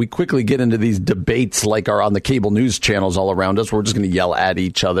instead, we quickly get into these debates like are on the cable news channels all around us. We're just going to yell at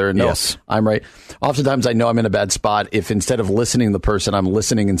each other. And no, I'm right. Oftentimes, I know I'm in a bad spot if instead of listening to the person, I'm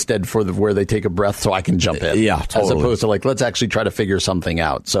listening instead for where they take a breath so I can jump in. Yeah, totally. As opposed to, like, let's actually try to figure something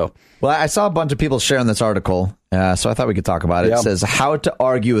out. So, well, I saw a bunch of people sharing this article, so I thought we could talk about it. Yeah. It says, How to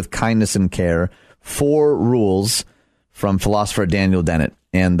Argue with Kindness and Care, 4 Rules, from philosopher Daniel Dennett.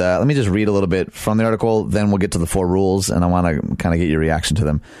 And let me just read a little bit from the article, then we'll get to the 4 rules, and I want to kind of get your reaction to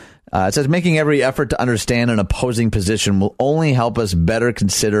them. It says, making every effort to understand an opposing position will only help us better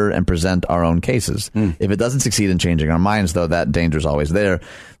consider and present our own cases. If it doesn't succeed in changing our minds, though, that danger is always there.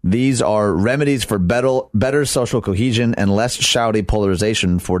 These are remedies for better social cohesion and less shouty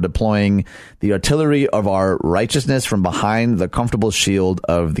polarization, for deploying the artillery of our righteousness from behind the comfortable shield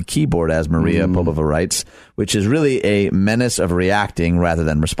of the keyboard, as Maria Popova writes, which is really a menace of reacting rather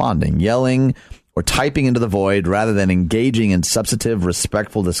than responding. Yelling or typing into the void rather than engaging in substantive,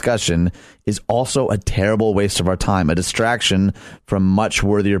 respectful discussion is also a terrible waste of our time, a distraction from much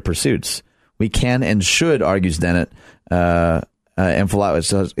worthier pursuits. we can and should, argues Dennett, and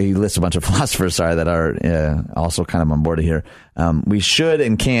so he lists a bunch of philosophers, that are also kind of on board here. We should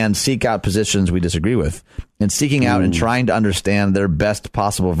and can seek out positions we disagree with. In seeking out and trying to understand their best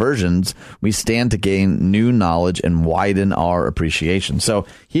possible versions, we stand to gain new knowledge and widen our appreciation. So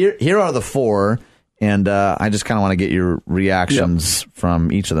here are the four, and I just kind of want to get your reactions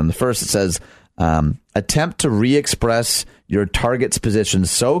from each of them. The first, it says, attempt to re-express your target's position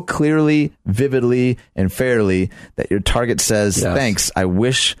so clearly, vividly, and fairly that your target says, thanks, I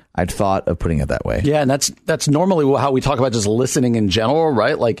wish I'd thought of putting it that way. Yeah, and that's normally how we talk about just listening in general,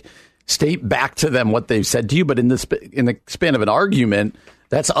 right? Like, state back to them what they've said to you, but in the span of an argument,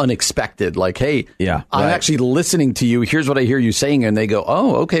 that's unexpected. Like, hey, I'm actually listening to you. Here's what I hear you saying. And they go,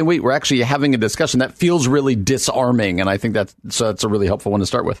 oh, okay, wait, we're actually having a discussion. That feels really disarming. And I think that's a really helpful one to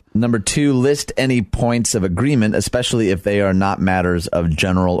start with. Number 2, list any points of agreement, especially if they are not matters of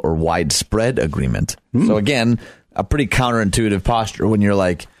general or widespread agreement. So again, a pretty counterintuitive posture when you're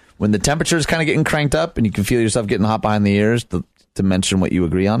like, when the temperature is kind of getting cranked up and you can feel yourself getting hot behind the ears, to mention what you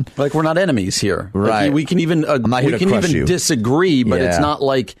agree on. Like, we're not enemies here. Right. Like, we can even disagree, but it's not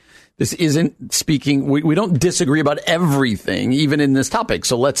like this isn't speaking. We don't disagree about everything, even in this topic.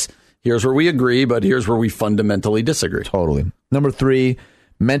 So here's where we agree, but here's where we fundamentally disagree. Totally. Number 3,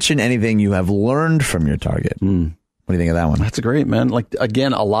 mention anything you have learned from your target. What do you think of that one? That's great, man. Like,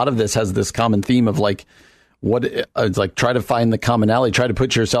 again, a lot of this has this common theme of like, it's like, try to find the commonality, try to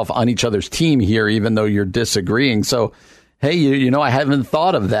put yourself on each other's team here, even though you're disagreeing. So, hey, you know, I haven't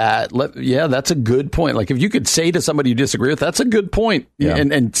thought of that. That's a good point. Like, if you could say to somebody you disagree with, that's a good point,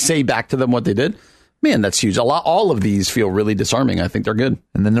 and say back to them what they did. Man, that's huge. All of these feel really disarming. I think they're good.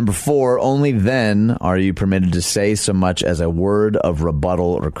 And then number 4, only then are you permitted to say so much as a word of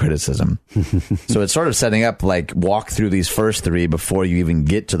rebuttal or criticism. So it's sort of setting up, like, walk through these first 3 before you even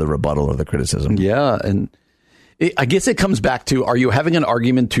get to the rebuttal or the criticism. Yeah, and I guess it comes back to, are you having an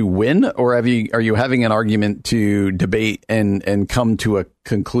argument to win, or are you having an argument to debate and come to a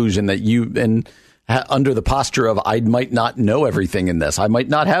conclusion that under the posture of, I might not know everything in this. I might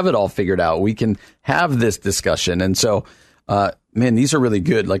not have it all figured out. We can have this discussion. And so, man, these are really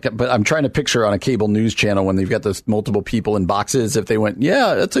good. But I'm trying to picture on a cable news channel when they've got those multiple people in boxes, if they went,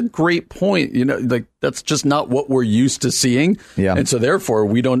 yeah, that's a great point. You know, like, that's just not what we're used to seeing. Yeah. And so therefore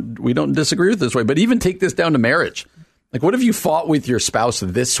we don't disagree with this way. But even take this down to marriage. Like, what if you fought with your spouse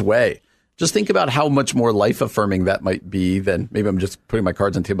this way? Just think about how much more life affirming that might be than, maybe I'm just putting my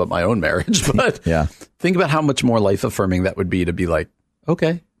cards on the table about my own marriage, but think about how much more life affirming that would be to be like,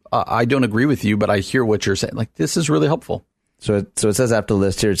 okay, I don't agree with you, but I hear what you're saying. Like, this is really helpful. So it says after the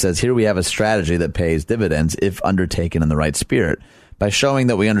list here, it says, here we have a strategy that pays dividends if undertaken in the right spirit. By showing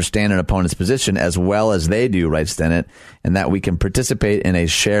that we understand an opponent's position as well as they do, writes Dennett, and that we can participate in a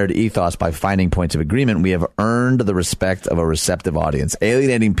shared ethos by finding points of agreement, we have earned the respect of a receptive audience.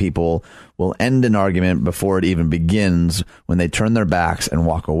 Alienating people will end an argument before it even begins when they turn their backs and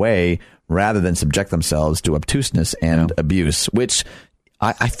walk away rather than subject themselves to obtuseness and abuse, which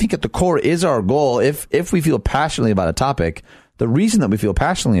I think at the core is our goal. If we feel passionately about a topic, the reason that we feel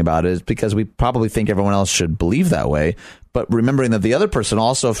passionately about it is because we probably think everyone else should believe that way. But remembering that the other person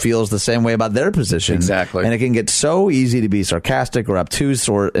also feels the same way about their position. Exactly. And it can get so easy to be sarcastic or obtuse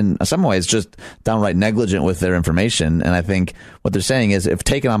or in some ways just downright negligent with their information. And I think what they're saying is, if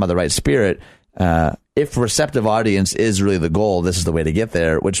taken on by the right spirit, if receptive audience is really the goal, this is the way to get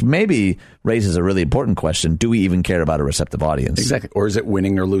there, which maybe raises a really important question. Do we even care about a receptive audience? Exactly. Or is it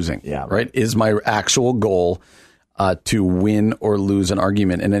winning or losing? Yeah. Right. Is my actual goal to win or lose an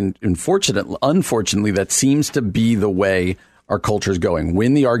argument? And then unfortunately, that seems to be the way our culture is going.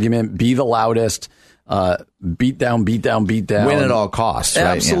 Win the argument, be the loudest, beat down. Win at all costs. Right?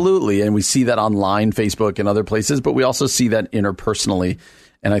 Absolutely. Yeah. And we see that online, Facebook and other places, but we also see that interpersonally.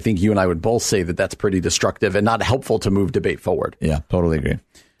 And I think you and I would both say that that's pretty destructive and not helpful to move debate forward. Yeah, totally agree.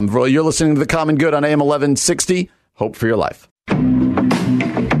 You're listening to The Common Good on AM 1160. Hope for your life.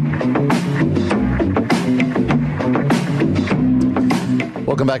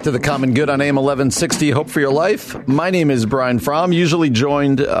 Welcome back to The Common Good on AM 1160. Hope for your life. My name is Brian Fromm, usually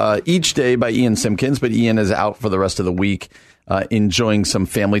joined each day by Ian Simpkins, but Ian is out for the rest of the week enjoying some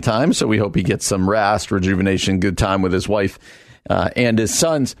family time. So we hope he gets some rest, rejuvenation, good time with his wife and his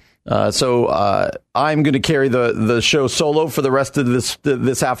sons. So I'm going to carry the show solo for the rest of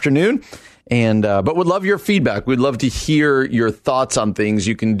this afternoon. And but would love your feedback. We'd love to hear your thoughts on things.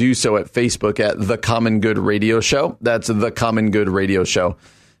 You can do so at Facebook at The Common Good Radio Show. That's The Common Good Radio Show.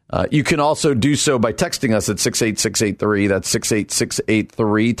 You can also do so by texting us at 68683. That's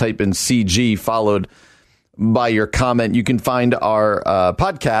 68683. Type in CG followed by your comment. You can find our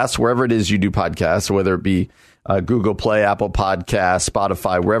podcast wherever it is you do podcasts, whether it be Google Play, Apple Podcasts,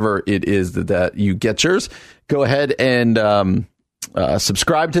 Spotify, wherever it is that you get yours. Go ahead and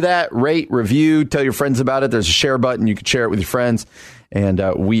subscribe to that, rate, review, tell your friends about it. There's a share button. You can share it with your friends. And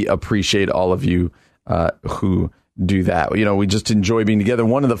we appreciate all of you who do that. You know, we just enjoy being together.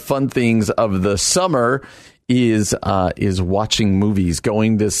 One of the fun things of the summer is watching movies,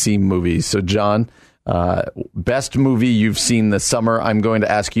 going to see movies. So, John, best movie you've seen this summer. I'm going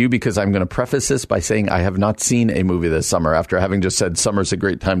to ask you because I'm going to preface this by saying I have not seen a movie this summer after having just said summer's a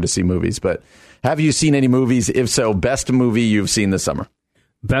great time to see movies. But have you seen any movies? If so, best movie you've seen this summer.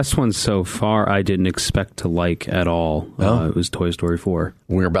 Best one so far I didn't expect to like at all. It was Toy Story 4.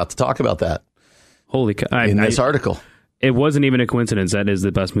 We're about to talk about that. Holy cow. In this article. It wasn't even a coincidence. That is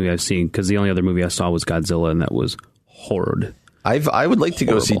the best movie I've seen because the only other movie I saw was Godzilla, and that was horrid. I would like to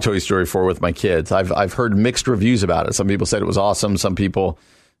go see Toy Story 4 with my kids. I've heard mixed reviews about it. Some people said it was awesome. Some people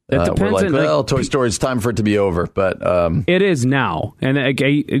were like, well, Toy Story, it's time for it to be over. But it is now. And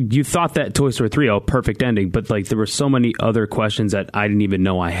you thought that Toy Story 3, perfect ending. But like there were so many other questions that I didn't even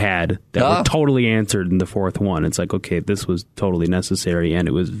know I had that were totally answered in the fourth one. It's like, okay, this was totally necessary, and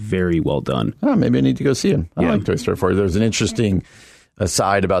it was very well done. Oh, maybe I need to go see it. I like Toy Story 4. There's an interesting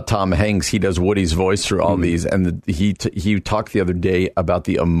aside about Tom Hanks. He does Woody's voice through all these, and he talked the other day about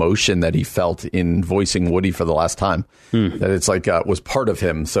the emotion that he felt in voicing Woody for the last time. That it's like was part of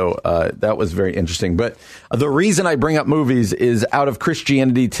him. So that was very interesting. But the reason I bring up movies is out of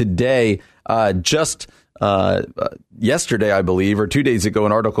Christianity Today. Just yesterday, I believe, or 2 days ago,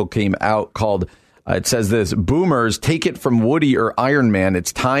 an article came out called. It says this: Boomers, take it from Woody or Iron Man.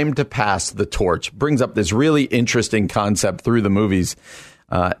 It's time to pass the torch. Brings up this really interesting concept through the movies.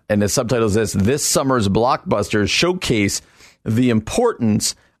 And the subtitle is this summer's blockbusters showcase the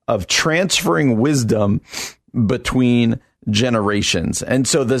importance of transferring wisdom between generations. And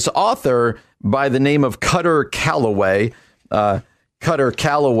so this author by the name of Cutter Calloway, Cutter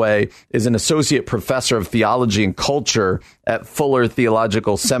Calloway is an associate professor of theology and culture at Fuller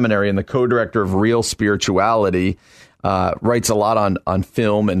Theological Seminary and the co-director of Real Spirituality, writes a lot on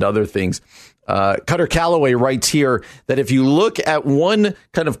film and other things. Cutter Calloway writes here that if you look at one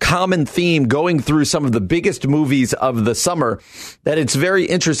kind of common theme going through some of the biggest movies of the summer, that it's very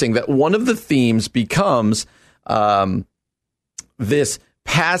interesting that one of the themes becomes this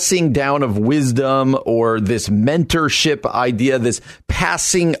passing down of wisdom or this mentorship idea, this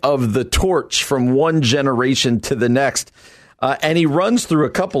passing of the torch from one generation to the next. And he runs through a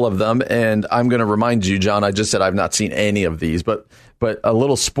couple of them. And I'm going to remind you, John, I just said I've not seen any of these, but a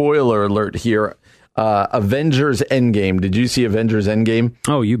little spoiler alert here. Avengers Endgame. Did you see Avengers Endgame?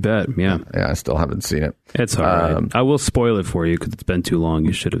 Oh, you bet. Yeah. Yeah, I still haven't seen it. It's all right. I will spoil it for you because it's been too long.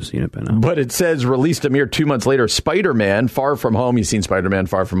 You should have seen it by now. But it says released a mere 2 months later, Spider-Man Far From Home. You seen Spider-Man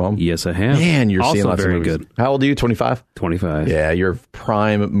Far From Home? Yes, I have. Man, you're also seeing lots very of movies. Good. How old are you? 25? 25. Yeah, you're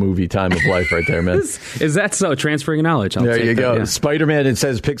prime movie time of life right there, man. Is that so? Transferring knowledge. There you go. Yeah. Spider-Man, it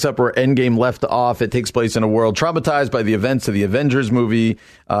says, picks up where Endgame left off. It takes place in a world traumatized by the events of the Avengers movie,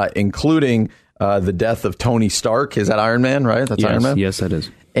 including the death of Tony Stark. Is that Iron Man, right? That's Iron Man? Yes, that is.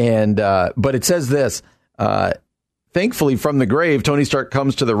 And but it says this, thankfully from the grave, Tony Stark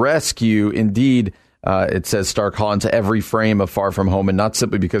comes to the rescue. Indeed, it says Stark haunts every frame of Far From Home, and not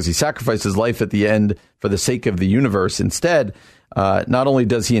simply because he sacrificed his life at the end for the sake of the universe. Instead, not only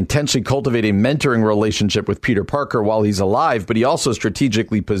does he intentionally cultivate a mentoring relationship with Peter Parker while he's alive, but he also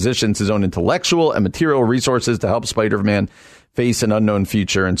strategically positions his own intellectual and material resources to help Spider-Man face an unknown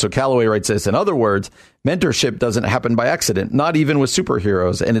future. And so Calloway writes this: in other words, mentorship doesn't happen by accident, not even with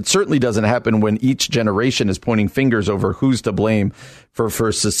superheroes. And it certainly doesn't happen when each generation is pointing fingers over who's to blame for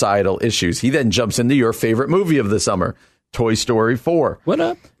societal issues. He then jumps into your favorite movie of the summer, Toy Story 4. What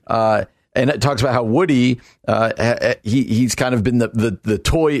up? And it talks about how Woody, he's kind of been the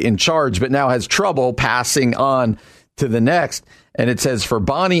toy in charge, but now has trouble passing on to the next. And it says, for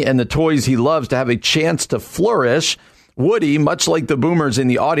Bonnie and the toys he loves to have a chance to flourish, Woody, much like the boomers in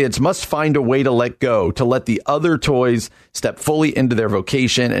the audience, must find a way to let go, to let the other toys step fully into their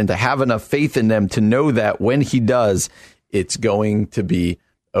vocation, and to have enough faith in them to know that when he does, it's going to be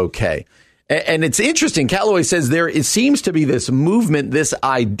okay. And it's interesting. Calloway says it seems to be this movement, this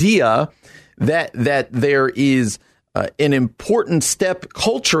idea that there is an important step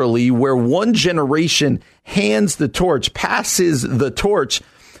culturally where one generation hands the torch, passes the torch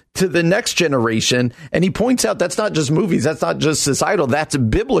to the next generation. And he points out that's not just movies. That's not just societal. That's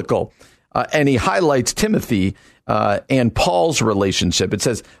biblical. And he highlights Timothy and Paul's relationship. It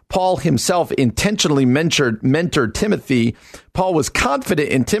says Paul himself intentionally mentored Timothy. Paul was confident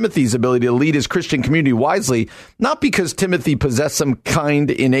in Timothy's ability to lead his Christian community wisely, not because Timothy possessed some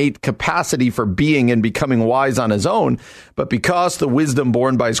kind innate capacity for being and becoming wise on his own, but because the wisdom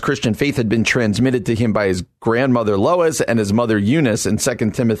born by his Christian faith had been transmitted to him by his grandmother Lois and his mother Eunice in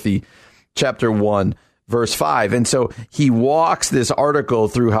 2 Timothy chapter 1. Verse 5. And so he walks this article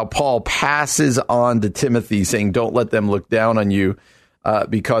through how Paul passes on to Timothy, saying, don't let them look down on you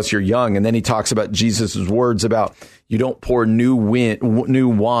because you're young. And then he talks about Jesus' words about you don't pour new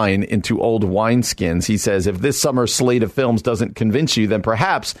wine into old wineskins. He says, if this summer slate of films doesn't convince you, then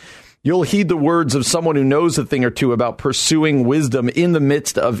perhaps you'll heed the words of someone who knows a thing or two about pursuing wisdom in the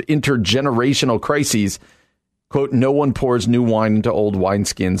midst of intergenerational crises. Quote, no one pours new wine into old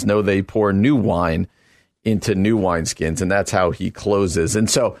wineskins. No, they pour new wine into new wineskins. And that's how he closes. And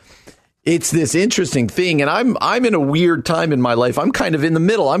so it's this interesting thing. And I'm in a weird time in my life. I'm kind of in the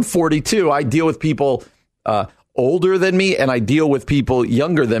middle. I'm 42. I deal with people older than me, and I deal with people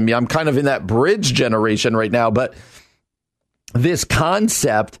younger than me. I'm kind of in that bridge generation right now. But this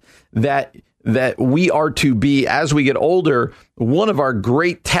concept that we are to be, as we get older, one of our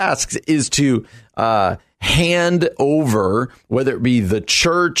great tasks is to hand over, whether it be the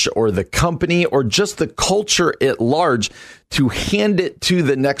church or the company or just the culture at large, to hand it to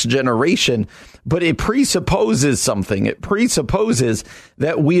the next generation. But it presupposes something. It presupposes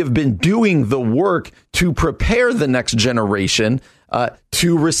that we have been doing the work to prepare the next generation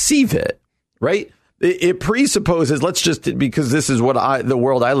to receive it, right? It presupposes, because this is the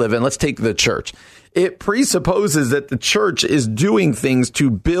world I live in, let's take the church. It presupposes that the church is doing things to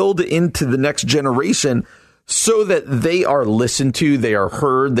build into the next generation so that they are listened to, they are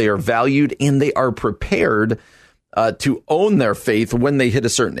heard, they are valued, and they are prepared to own their faith when they hit a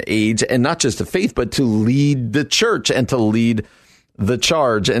certain age, and not just the faith, but to lead the church and to lead the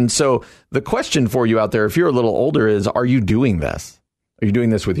charge. And so the question for you out there, if you're a little older, is, are you doing this? Are you doing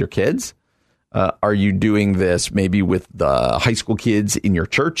this with your kids? Are you doing this maybe with the high school kids in your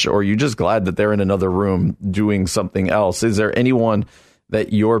church, or are you just glad that they're in another room doing something else? Is there anyone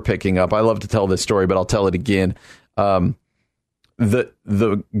that you're picking up? I love to tell this story, but I'll tell it again. The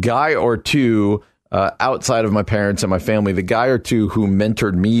guy or two outside of my parents and my family, the guy or two who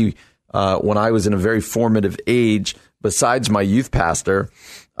mentored me when I was in a very formative age, besides my youth pastor,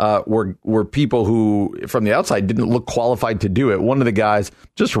 were people who from the outside didn't look qualified to do it. One of the guys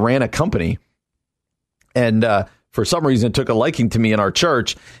just ran a company, and for some reason took a liking to me in our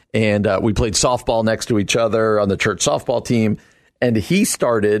church, and we played softball next to each other on the church softball team. And he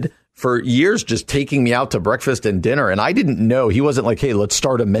started for years just taking me out to breakfast and dinner. And I didn't know. He wasn't like, hey, let's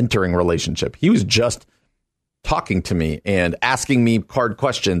start a mentoring relationship. He was just talking to me and asking me hard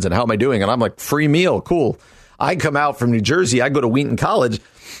questions and how am I doing? And I'm like, free meal. Cool. I come out from New Jersey. I go to Wheaton College.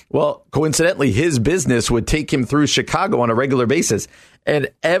 Well, coincidentally, his business would take him through Chicago on a regular basis. And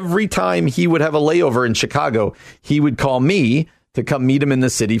every time he would have a layover in Chicago, he would call me to come meet him in the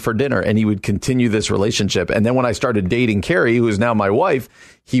city for dinner, and he would continue this relationship. And then when I started dating Carrie, who is now my wife,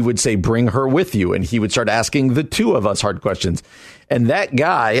 he would say, bring her with you. And he would start asking the two of us hard questions. And that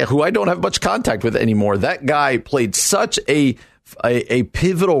guy, who I don't have much contact with anymore, that guy played such a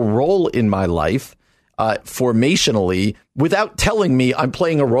pivotal role in my life formationally, without telling me I'm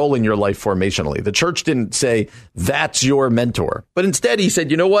playing a role in your life formationally. The church didn't say, that's your mentor. But instead, he said,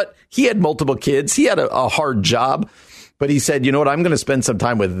 you know what? He had multiple kids. He had a hard job. But he said, you know what, I'm going to spend some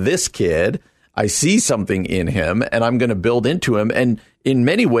time with this kid. I see something in him, and I'm going to build into him. And in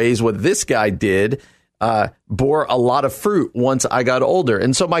many ways, what this guy did bore a lot of fruit once I got older.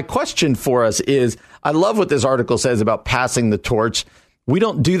 And so my question for us is, I love what this article says about passing the torch. We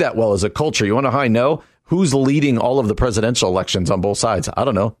don't do that well as a culture. You want to know how I know? Who's leading all of the presidential elections on both sides? I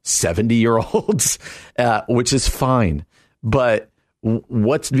don't know, 70-year-olds, which is fine. But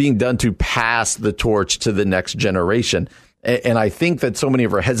what's being done to pass the torch to the next generation? And I think that so many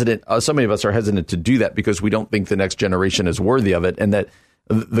of us are hesitant to do that because we don't think the next generation is worthy of it. And that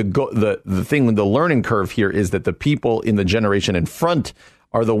the learning curve here is that the people in the generation in front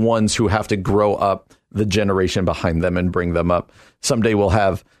are the ones who have to grow up the generation behind them and bring them up. Someday we'll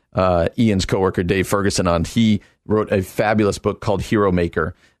have Ian's coworker, Dave Ferguson, on. He wrote a fabulous book called Hero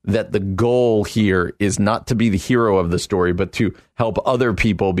Maker, that the goal here is not to be the hero of the story, but to help other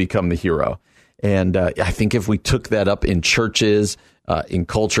people become the hero. And I think if we took that up in churches, in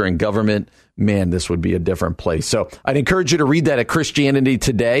culture and government, man, this would be a different place. So I'd encourage you to read that at Christianity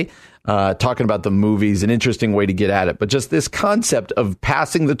Today. talking about the movies, an interesting way to get at it. But just this concept of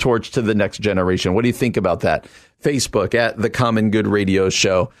passing the torch to the next generation. What do you think about that? Facebook at The Common Good Radio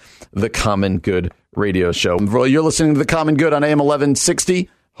Show. The Common Good Radio Show. You're listening to The Common Good on AM 1160.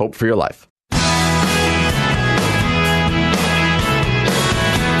 Hope for your life.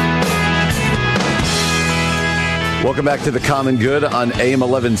 Welcome back to The Common Good on AM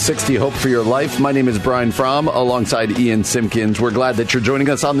 1160, Hope for Your Life. My name is Brian Fromm, alongside Ian Simpkins. We're glad that you're joining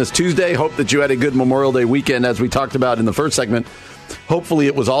us on this Tuesday. Hope that you had a good Memorial Day weekend, as we talked about in the first segment. Hopefully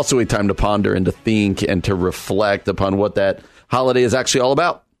it was also a time to ponder and to think and to reflect upon what that holiday is actually all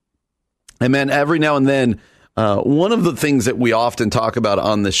about. And man, every now and then, one of the things that we often talk about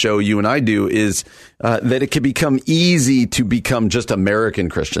on the show, you and I do, is that it can become easy to become just American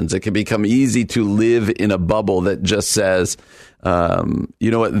Christians. It can become easy to live in a bubble that just says,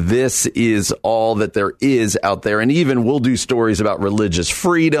 you know what, this is all that there is out there. And even we'll do stories about religious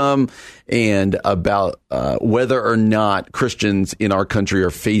freedom and about whether or not Christians in our country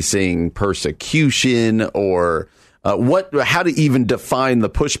are facing persecution or how to even define the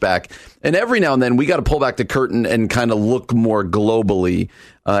pushback. And every now and then we got to pull back the curtain and kind of look more globally.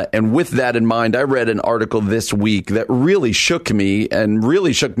 And with that in mind, I read an article this week that really shook me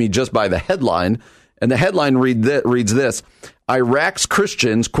just by the headline. And the headline reads this: Iraq's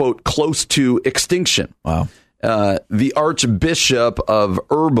Christians, quote, close to extinction. Wow. The Archbishop of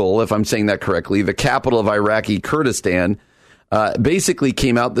Erbil, if I'm saying that correctly, the capital of Iraqi Kurdistan, basically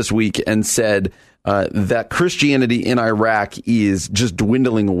came out this week and said that Christianity in Iraq is just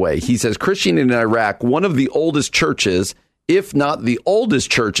dwindling away. He says Christianity in Iraq, one of the oldest churches, if not the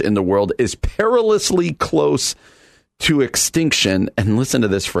oldest church in the world, is perilously close to extinction. And listen to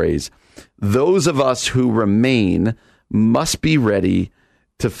this phrase: those of us who remain must be ready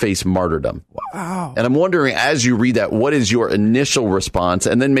to face martyrdom. Wow. And I'm wondering, as you read that, what is your initial response?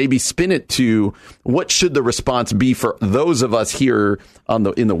 And then maybe spin it to what should the response be for those of us here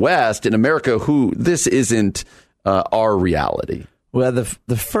in the West, in America, who this isn't our reality? Well,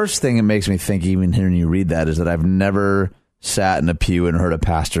 the first thing it makes me think, even hearing you read that, is that I've never sat in a pew and heard a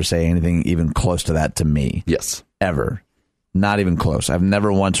pastor say anything even close to that to me. Yes. Ever. Not even close. I've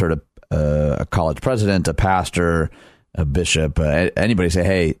never once heard a college president, a pastor, a bishop, anybody say,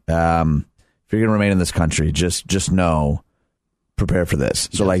 hey, if you're going to remain in this country, just know, prepare for this.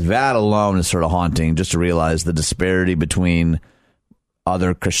 So like that alone is sort of haunting, just to realize the disparity between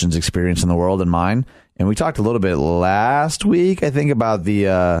other Christians' experience in the world and mine. And we talked a little bit last week, I think, about the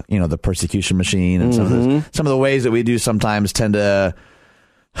the persecution machine and some of the ways that we do sometimes tend to,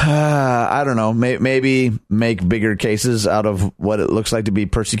 I don't know, maybe make bigger cases out of what it looks like to be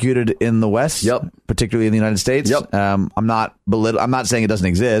persecuted in the West, particularly in the United States. Yep. I'm not saying it doesn't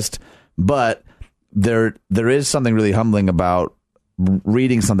exist, but there is something really humbling about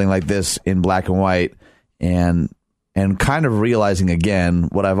reading something like this in black and white and kind of realizing again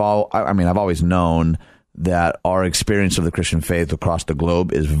what I've always known, that our experience of the Christian faith across the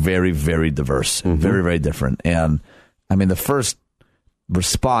globe is very, very diverse, very, very different. And I mean, the first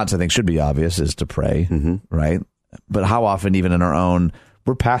response, I think, should be obvious, is to pray, right? But how often, even in our own,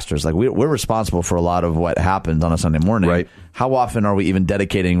 we're pastors, like we're responsible for a lot of what happens on a Sunday morning. Right. How often are we even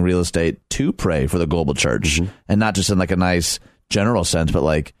dedicating real estate to pray for the global church, and not just in like a nice general sense, but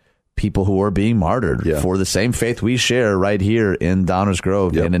like people who are being martyred for the same faith we share right here in Downers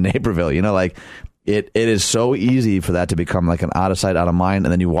Grove and in Naperville? You know, like it is so easy for that to become like an out of sight, out of mind,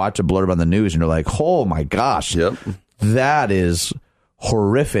 and then you watch a blurb on the news and you're like, oh my gosh, that is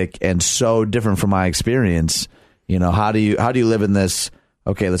horrific and so different from my experience. You know, how do you live in this?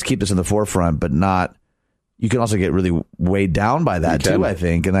 Okay, let's keep this in the forefront, but not. You can also get really weighed down by that too, I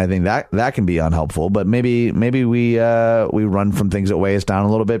think, and I think that can be unhelpful. But maybe we run from things that weigh us down a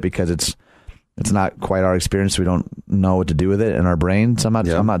little bit because it's not quite our experience. We don't know what to do with it in our brain. So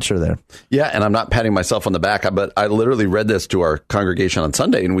I'm not sure there. Yeah, and I'm not patting myself on the back, but I literally read this to our congregation on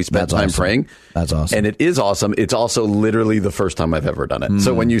Sunday, and we spent time praying. That's awesome. And it is awesome. It's also literally the first time I've ever done it.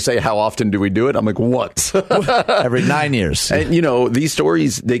 So when you say, how often do we do it? I'm like, once. Every 9 years. And, you know, these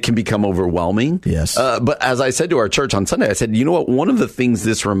stories, they can become overwhelming. Yes. But as I said to our church on Sunday, I said, you know what? One of the things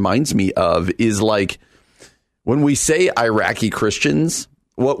this reminds me of is like when we say Iraqi Christians,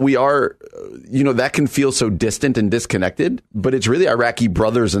 what we are, you know, that can feel so distant and disconnected, but it's really Iraqi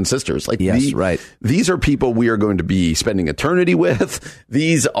brothers and sisters. Like, these are people we are going to be spending eternity with.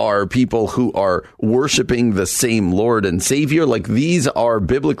 These are people who are worshiping the same Lord and Savior. Like, these are,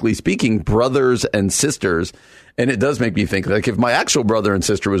 biblically speaking, brothers and sisters. And it does make me think, like, if my actual brother and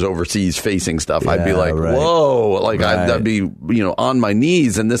sister was overseas facing stuff, I'd be like, whoa, like I'd be, you know, on my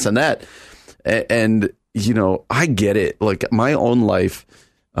knees and this and that. And, you know, I get it. Like, my own life,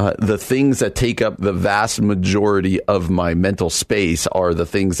 the things that take up the vast majority of my mental space are the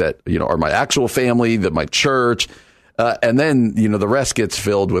things that, are my actual family, my church. And then, the rest gets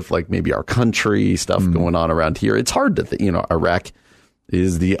filled with like maybe our country stuff going on around here. It's hard to think, Iraq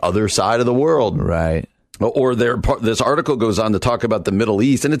is the other side of the world. Right. Or this article goes on to talk about the Middle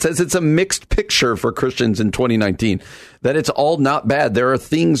East, and it says it's a mixed picture for Christians in 2019, that it's all not bad. There are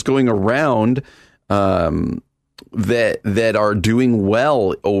things going around that are doing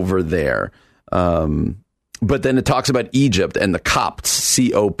well over there. But then it talks about Egypt and the Copts,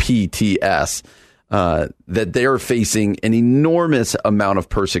 Copts, that they're facing an enormous amount of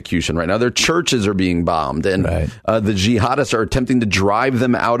persecution right now. Their churches are being bombed, and the jihadists are attempting to drive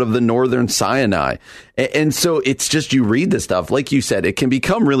them out of the northern Sinai. And so it's just, you read this stuff, like you said, it can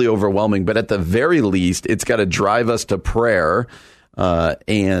become really overwhelming, but at the very least, it's got to drive us to prayer.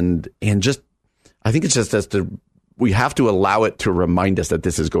 And just, I think it's just we have to allow it to remind us that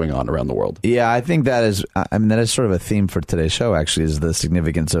this is going on around the world. Yeah, I think that is sort of a theme for today's show, actually, is the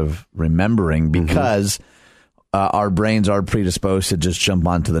significance of remembering, because our brains are predisposed to just jump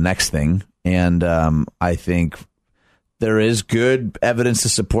on to the next thing. And I think there is good evidence to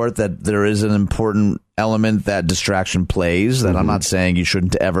support that there is an important element that distraction plays, that I'm not saying you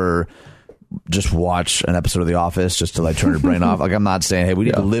shouldn't ever just watch an episode of The Office just to like turn your brain off. Like, I'm not saying, hey, we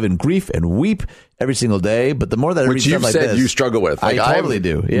need to live in grief and weep every single day. But the more that which you've said you struggle with, like, I totally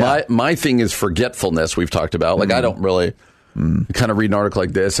do. Yeah. My thing is forgetfulness. We've talked about, like, I don't really kind of read an article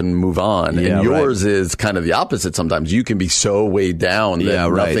like this and move on. Yeah, and yours is kind of the opposite. Sometimes you can be so weighed down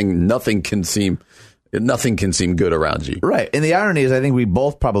that nothing can seem good around you. Right. And the irony is, I think we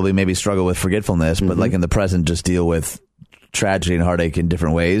both probably maybe struggle with forgetfulness, but like in the present, just deal with tragedy and heartache in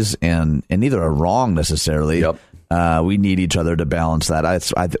different ways, and neither are wrong necessarily. Yep. We need each other to balance that.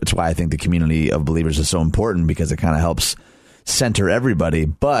 It's why I think the community of believers is so important, because it kind of helps center everybody.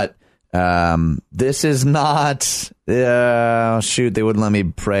 But this is not, they wouldn't let me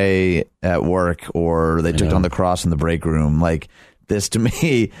pray at work, or they took down the cross in the break room. Like, this to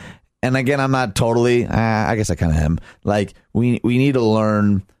me, and again, I'm not totally, I guess I kind of am. Like, we need to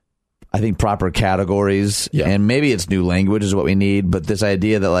learn, I think, proper categories, and maybe it's new language is what we need. But this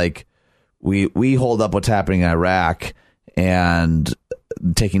idea that, like, we hold up what's happening in Iraq and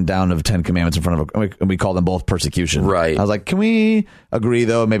taking down of 10 commandments in front of, and we call them both persecution. Right. I was like, can we agree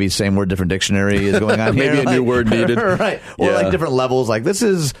though? Maybe same word, different dictionary is going on here. Maybe a new word needed. Right. Or like different levels. Like, this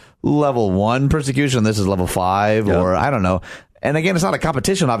is level 1 persecution. This is level 5, or I don't know. And again, it's not a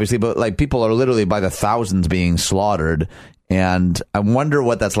competition, obviously, but like, people are literally by the thousands being slaughtered. And I wonder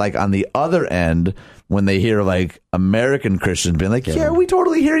what that's like on the other end when they hear like American Christians being like, yeah, we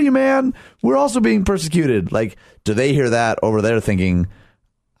totally hear you, man. We're also being persecuted. Like, do they hear that over there thinking,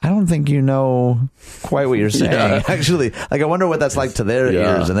 I don't think you know quite what you're saying, actually. Like, I wonder what that's like to their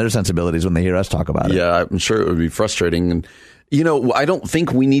ears and their sensibilities when they hear us talk about it. Yeah, I'm sure it would be frustrating. And, I don't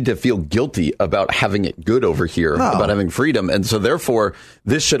think we need to feel guilty about having it good over here, about having freedom. And so therefore,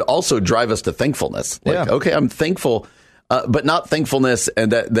 this should also drive us to thankfulness. Like, okay, I'm thankful. But not thankfulness,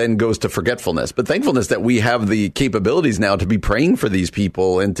 and that then goes to forgetfulness. But thankfulness that we have the capabilities now to be praying for these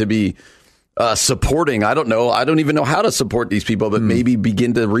people and to be supporting. I don't know. I don't even know how to support these people, but maybe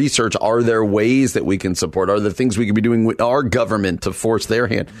begin to research, are there ways that we can support? Are there things we can be doing with our government to force their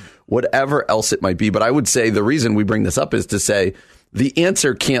hand? Whatever else it might be. But I would say the reason we bring this up is to say the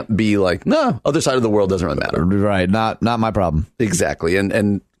answer can't be like, no, other side of the world doesn't really matter. Right. Not my problem. Exactly.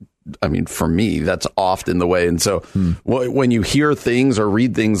 And I mean, for me, that's often the way. And so when you hear things or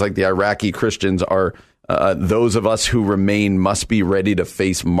read things like the Iraqi Christians are those of us who remain must be ready to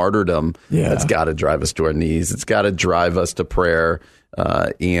face martyrdom, that's got to drive us to our knees. It's got to drive us to prayer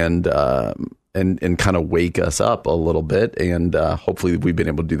and kind of wake us up a little bit. And hopefully we've been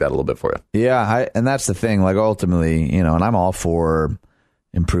able to do that a little bit for you. Yeah. And that's the thing. Like, ultimately, and I'm all for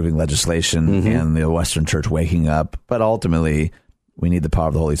improving legislation and the Western church waking up. But ultimately, we need the power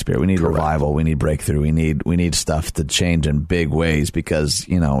of the Holy Spirit. We need revival. We need breakthrough. We need stuff to change in big ways, because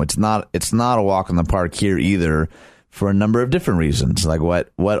it's not a walk in the park here either, for a number of different reasons. Like,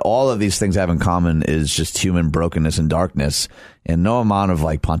 what all of these things have in common is just human brokenness and darkness, and no amount of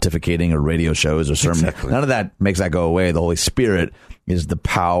like pontificating or radio shows or sermons. None of that makes that go away. The Holy Spirit is the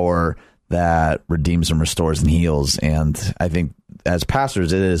power that redeems and restores and heals. And I think as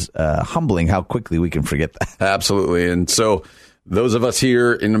pastors, it is humbling how quickly we can forget that. Absolutely. And so, those of us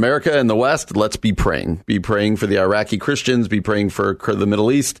here in America and the West, let's be praying. Be praying for the Iraqi Christians. Be praying for the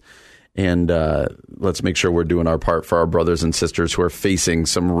Middle East. And let's make sure we're doing our part for our brothers and sisters who are facing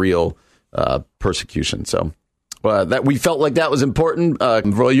some real persecution. So that we felt like that was important.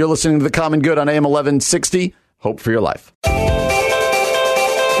 You're listening to The Common Good on AM 1160. Hope for your life.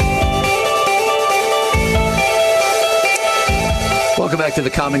 back to The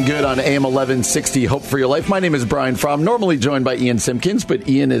Common Good on AM 1160, Hope for Your Life. My name is Brian Fromm, normally joined by Ian Simpkins, but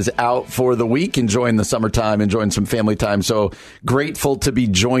Ian is out for the week, enjoying the summertime, enjoying some family time. So grateful to be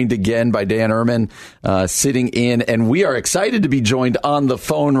joined again by Dan Ehrman, sitting in. And we are excited to be joined on the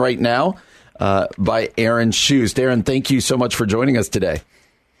phone right now by Aaron Shust. Aaron, thank you so much for joining us today.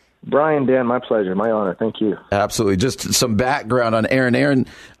 Brian, Dan, my pleasure. My honor. Thank you. Absolutely. Just some background on Aaron. Aaron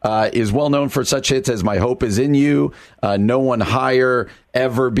is well known for such hits as My Hope Is in You, No One Higher,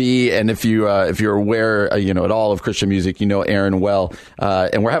 Ever Be. And if you're aware, at all of Christian music, you know Aaron well.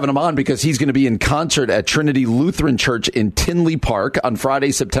 And we're having him on because he's going to be in concert at Trinity Lutheran Church in Tinley Park on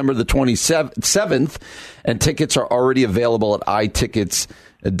Friday, September the 27th. And tickets are already available at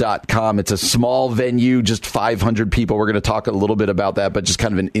iTickets.com. It's a small venue, just 500 people. We're going to talk a little bit about that, but just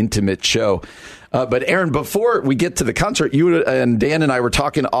kind of an intimate show. But Aaron, before we get to the concert, you and Dan and I were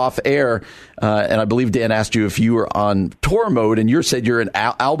talking off air, and I believe Dan asked you if you were on tour mode, and you said you're in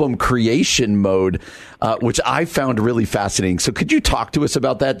album creation mode, which I found really fascinating. So could you talk to us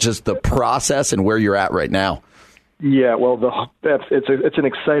about that, just the process and where you're at right now? Yeah, well, it's an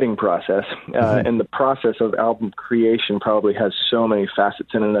exciting process, and the process of album creation probably has so many facets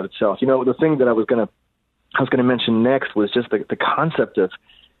in and of itself. The thing that I was going to mention next was just the concept of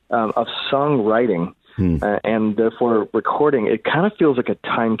songwriting, and therefore recording. It kind of feels like a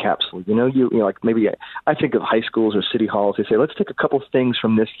time capsule. Like maybe I think of high schools or city halls. They say, let's take a couple things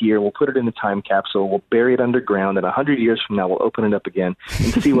from this year, we'll put it in the time capsule, we'll bury it underground, and 100 years from now, we'll open it up again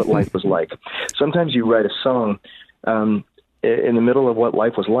and see what life was like. Sometimes you write a song in the middle of what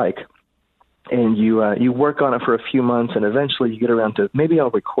life was like, and you work on it for a few months, and eventually you get around to, maybe I'll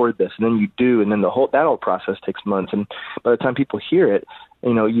record this, and then you do, and then that whole process takes months, and by the time people hear it,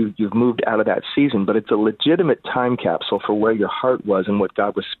 you've moved out of that season. But it's a legitimate time capsule for where your heart was and what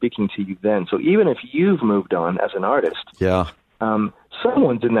God was speaking to you then. So even if you've moved on as an artist,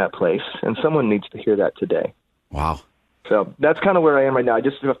 someone's in that place, and someone needs to hear that today. Wow. So that's kind of where I am right now. I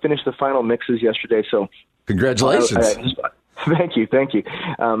just finished the final mixes yesterday, so congratulations. Thank you.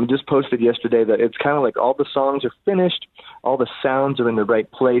 Just posted yesterday that it's kind of like all the songs are finished, all the sounds are in the right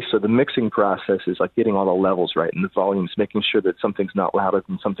place, so the mixing process is like getting all the levels right and the volumes, making sure that something's not louder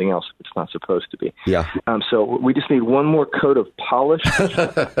than something else if it's not supposed to be. Yeah. So we just need one more coat of polish,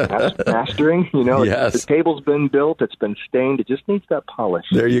 mastering. Yes. The table's been built, it's been stained, it just needs that polish.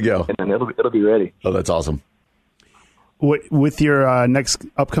 There you go. And then it'll be ready. Oh, that's awesome. With your next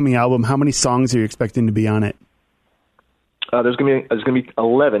upcoming album, how many songs are you expecting to be on it? There's going to be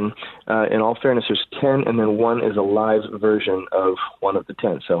 11. In all fairness, there's 10, and then one is a live version of one of the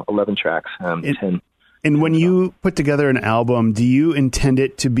 10. So 11 tracks, 10. And when you put together an album, do you intend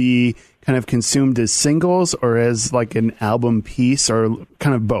it to be kind of consumed as singles or as like an album piece, or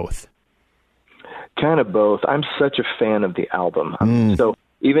kind of both? Kind of both. I'm such a fan of the album. So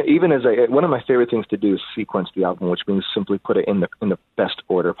even as one of my favorite things to do is sequence the album, which means simply put it in the best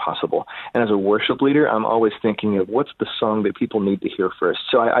order possible. And as a worship leader, I'm always thinking of what's the song that people need to hear first.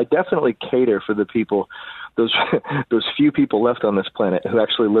 So I definitely cater for the people, those few people left on this planet who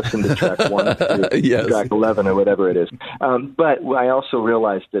actually listen to track 1 through yes. track 11 or whatever it is. But I also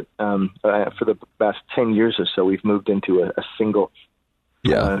realized that for the past 10 years or so, we've moved into a single.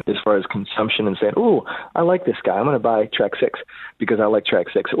 As far as consumption and saying, "Oh, I like this guy. I'm going to buy track 6 because I like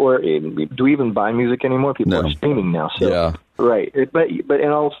track 6." Or do we even buy music anymore? People are streaming now. So, right. But in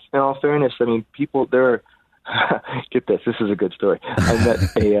all fairness, I mean, people there are. Get this. This is a good story. I met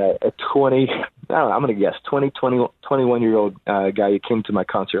a 20. I don't know. I'm going to guess 21-year-old guy who came to my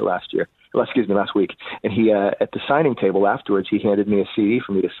concert last week. And he, at the signing table afterwards, he handed me a CD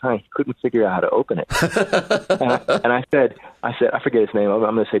for me to sign. He couldn't figure out how to open it. and I said, I forget his name. I'm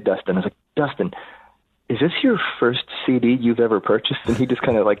going to say Dustin. I was like, Dustin, is this your first CD you've ever purchased? And he just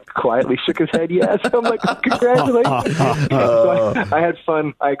kind of like quietly shook his head. Yes. I'm like, congratulations. So I had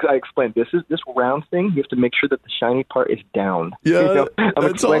fun. I explained, this round thing, you have to make sure that the shiny part is down. Yeah, I'm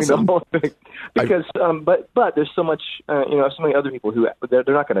explaining awesome. The whole thing. Because, but there's so much, so many other people who they're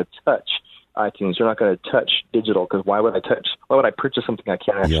not going to touch iTunes. They're not going to touch digital, because why would I purchase something I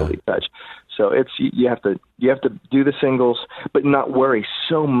can't actually touch? So you have to do the singles, but not worry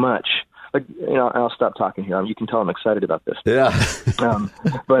so much. Like, I'll stop talking here. You can tell I'm excited about this. Yeah. I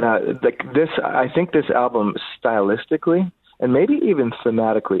think this album stylistically and maybe even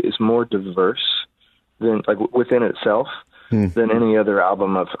thematically is more diverse than within itself than any other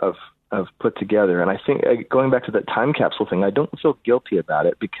album I've put together. And I think going back to that time capsule thing, I don't feel guilty about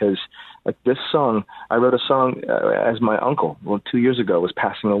it, because this song, I wrote a song as my uncle, 2 years ago, was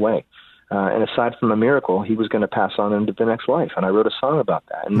passing away. And aside from a miracle, he was going to pass on into the next life. And I wrote a song about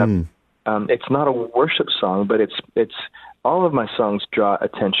that. And it's not a worship song, but it's all of my songs draw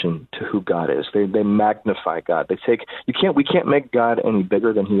attention to who God is. They magnify God. We can't make God any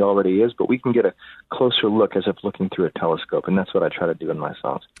bigger than he already is, but we can get a closer look as if looking through a telescope, and that's what I try to do in my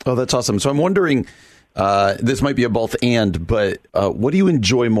songs. Oh, that's awesome. So I'm wondering, this might be a both and, but what do you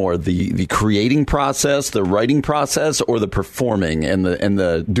enjoy more, the creating process, the writing process, or the performing and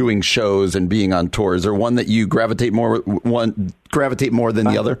the doing shows and being on tour? Is there one that you gravitate more than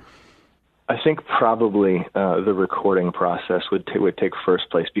the other? I think probably the recording process would take first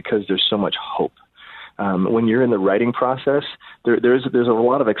place because there's so much hope. When you're in the writing process, there's a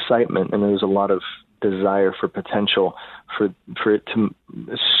lot of excitement and there's a lot of desire for potential for it to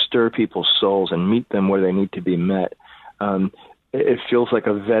stir people's souls and meet them where they need to be met. It feels like a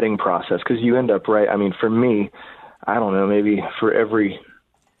vetting process because you end up right. I mean, for me, I don't know, maybe for every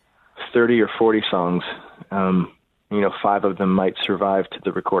 30 or 40 songs, 5 of them might survive to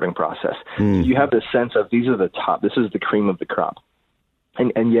the recording process. Mm-hmm. You have this sense of these are the top. This is the cream of the crop.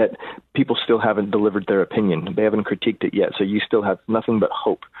 And yet people still haven't delivered their opinion. They haven't critiqued it yet. So you still have nothing but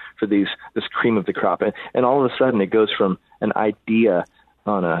hope for this cream of the crop. And all of a sudden it goes from an idea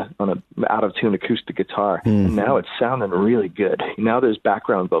on a out of tune acoustic guitar. Mm-hmm. And now it's sounding really good. Now there's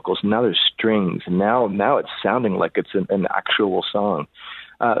background vocals. Now there's strings. And now it's sounding like it's an actual song.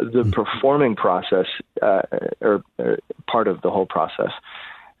 The performing process, or part of the whole process,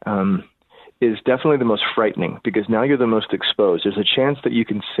 is definitely the most frightening because now you're the most exposed. There's a chance that you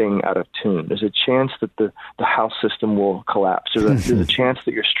can sing out of tune. There's a chance that the house system will collapse. There's a chance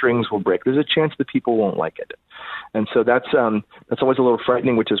that your strings will break. There's a chance that people won't like it. And so that's always a little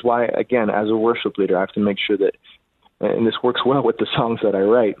frightening, which is why, again, as a worship leader, I have to make sure that, and this works well with the songs that I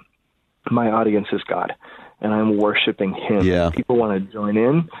write, my audience is God. And I'm worshiping him. Yeah. If people want to join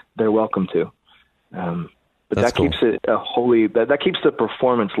in, they're welcome to. But that keeps it a holy, that keeps the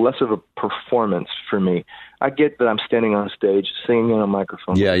performance less of a performance for me. I get that I'm standing on stage singing in a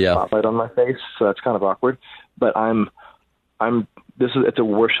microphone with a spotlight on my face, so that's kind of awkward. But it's a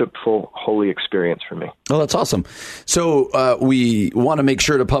worshipful, holy experience for me. Oh, that's awesome. So we want to make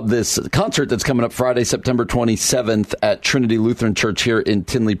sure to pub this concert that's coming up Friday, September 27th at Trinity Lutheran Church here in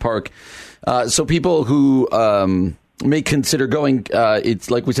Tinley Park. So people who may consider going, it's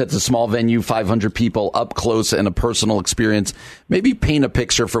like we said, it's a small venue, 500 people, up close and a personal experience. Maybe paint a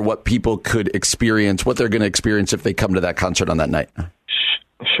picture for what people could experience, what they're going to experience if they come to that concert on that night.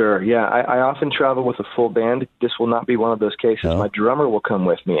 Sure. Yeah. I often travel with a full band. This will not be one of those cases. No. My drummer will come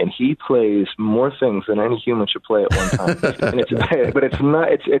with me, and he plays more things than any human should play at one time. But it's not.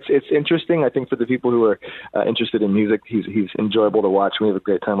 It's interesting. I think for the people who are interested in music, he's enjoyable to watch. We have a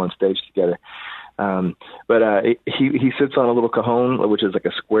great time on stage together. But he sits on a little cajon, which is like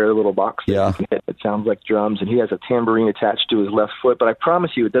a square little box that you can hit. It sounds like drums, and he has a tambourine attached to his left foot. But I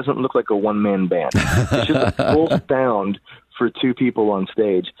promise you, it doesn't look like a one-man band. It's just a full sound for 2 people on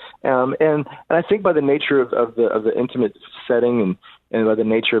stage. And I think by the nature of the intimate setting and by the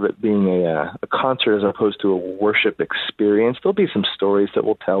nature of it being a concert as opposed to a worship experience, there'll be some stories that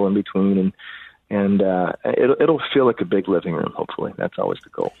we'll tell in between, and it'll feel like a big living room. Hopefully, that's always the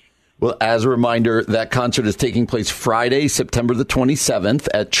goal. Well, as a reminder, that concert is taking place Friday, September the 27th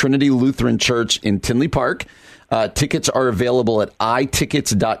at Trinity Lutheran Church in Tinley Park. Tickets are available at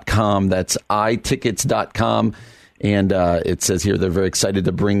itickets.com. That's itickets.com. And it says here they're very excited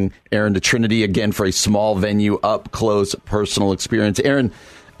to bring Aaron to Trinity again for a small venue, up close, personal experience. Aaron,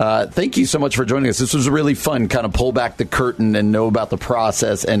 thank you so much for joining us. This was really fun, kind of pull back the curtain and know about the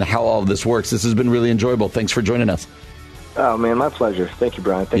process and how all of this works. This has been really enjoyable. Thanks for joining us. Oh, man, my pleasure. Thank you,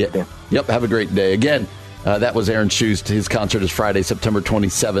 Brian. Thank you, Dan. Yep, have a great day. Again, that was Aaron Shust. His concert is Friday, September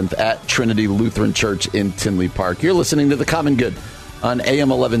 27th at Trinity Lutheran Church in Tinley Park. You're listening to The Common Good on AM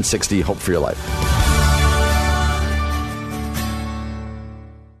 1160, Hope for Your Life.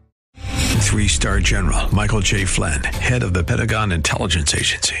 3-star General Michael J. Flynn, head of the Pentagon Intelligence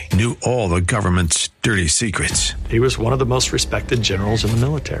Agency, knew all the government's dirty secrets. He was one of the most respected generals in the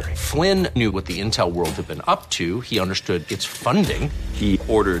military. Flynn knew what the intel world had been up to. He understood its funding. He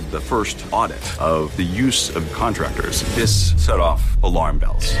ordered the first audit of the use of contractors. This set off alarm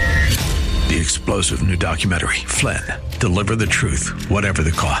bells. The explosive new documentary, Flynn, Deliver the Truth, Whatever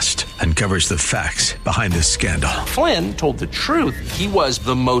the Cost, uncovers the facts behind this scandal. Flynn told the truth. He was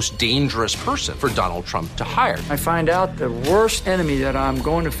the most dangerous person for Donald Trump to hire. I find out the worst enemy that I'm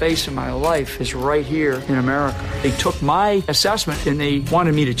going to face in my life is right here in America. They took my assessment and they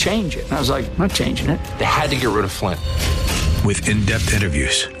wanted me to change it. And I was like, I'm not changing it. They had to get rid of Flynn. With in-depth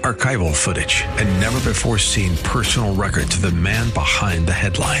interviews, archival footage, and never-before-seen personal records of the man behind the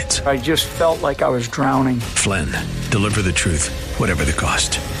headlines. I just felt like I was drowning. Flynn, deliver the truth, whatever the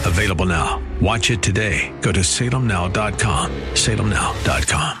cost. Available now. Watch it today. Go to salemnow.com.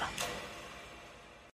 salemnow.com.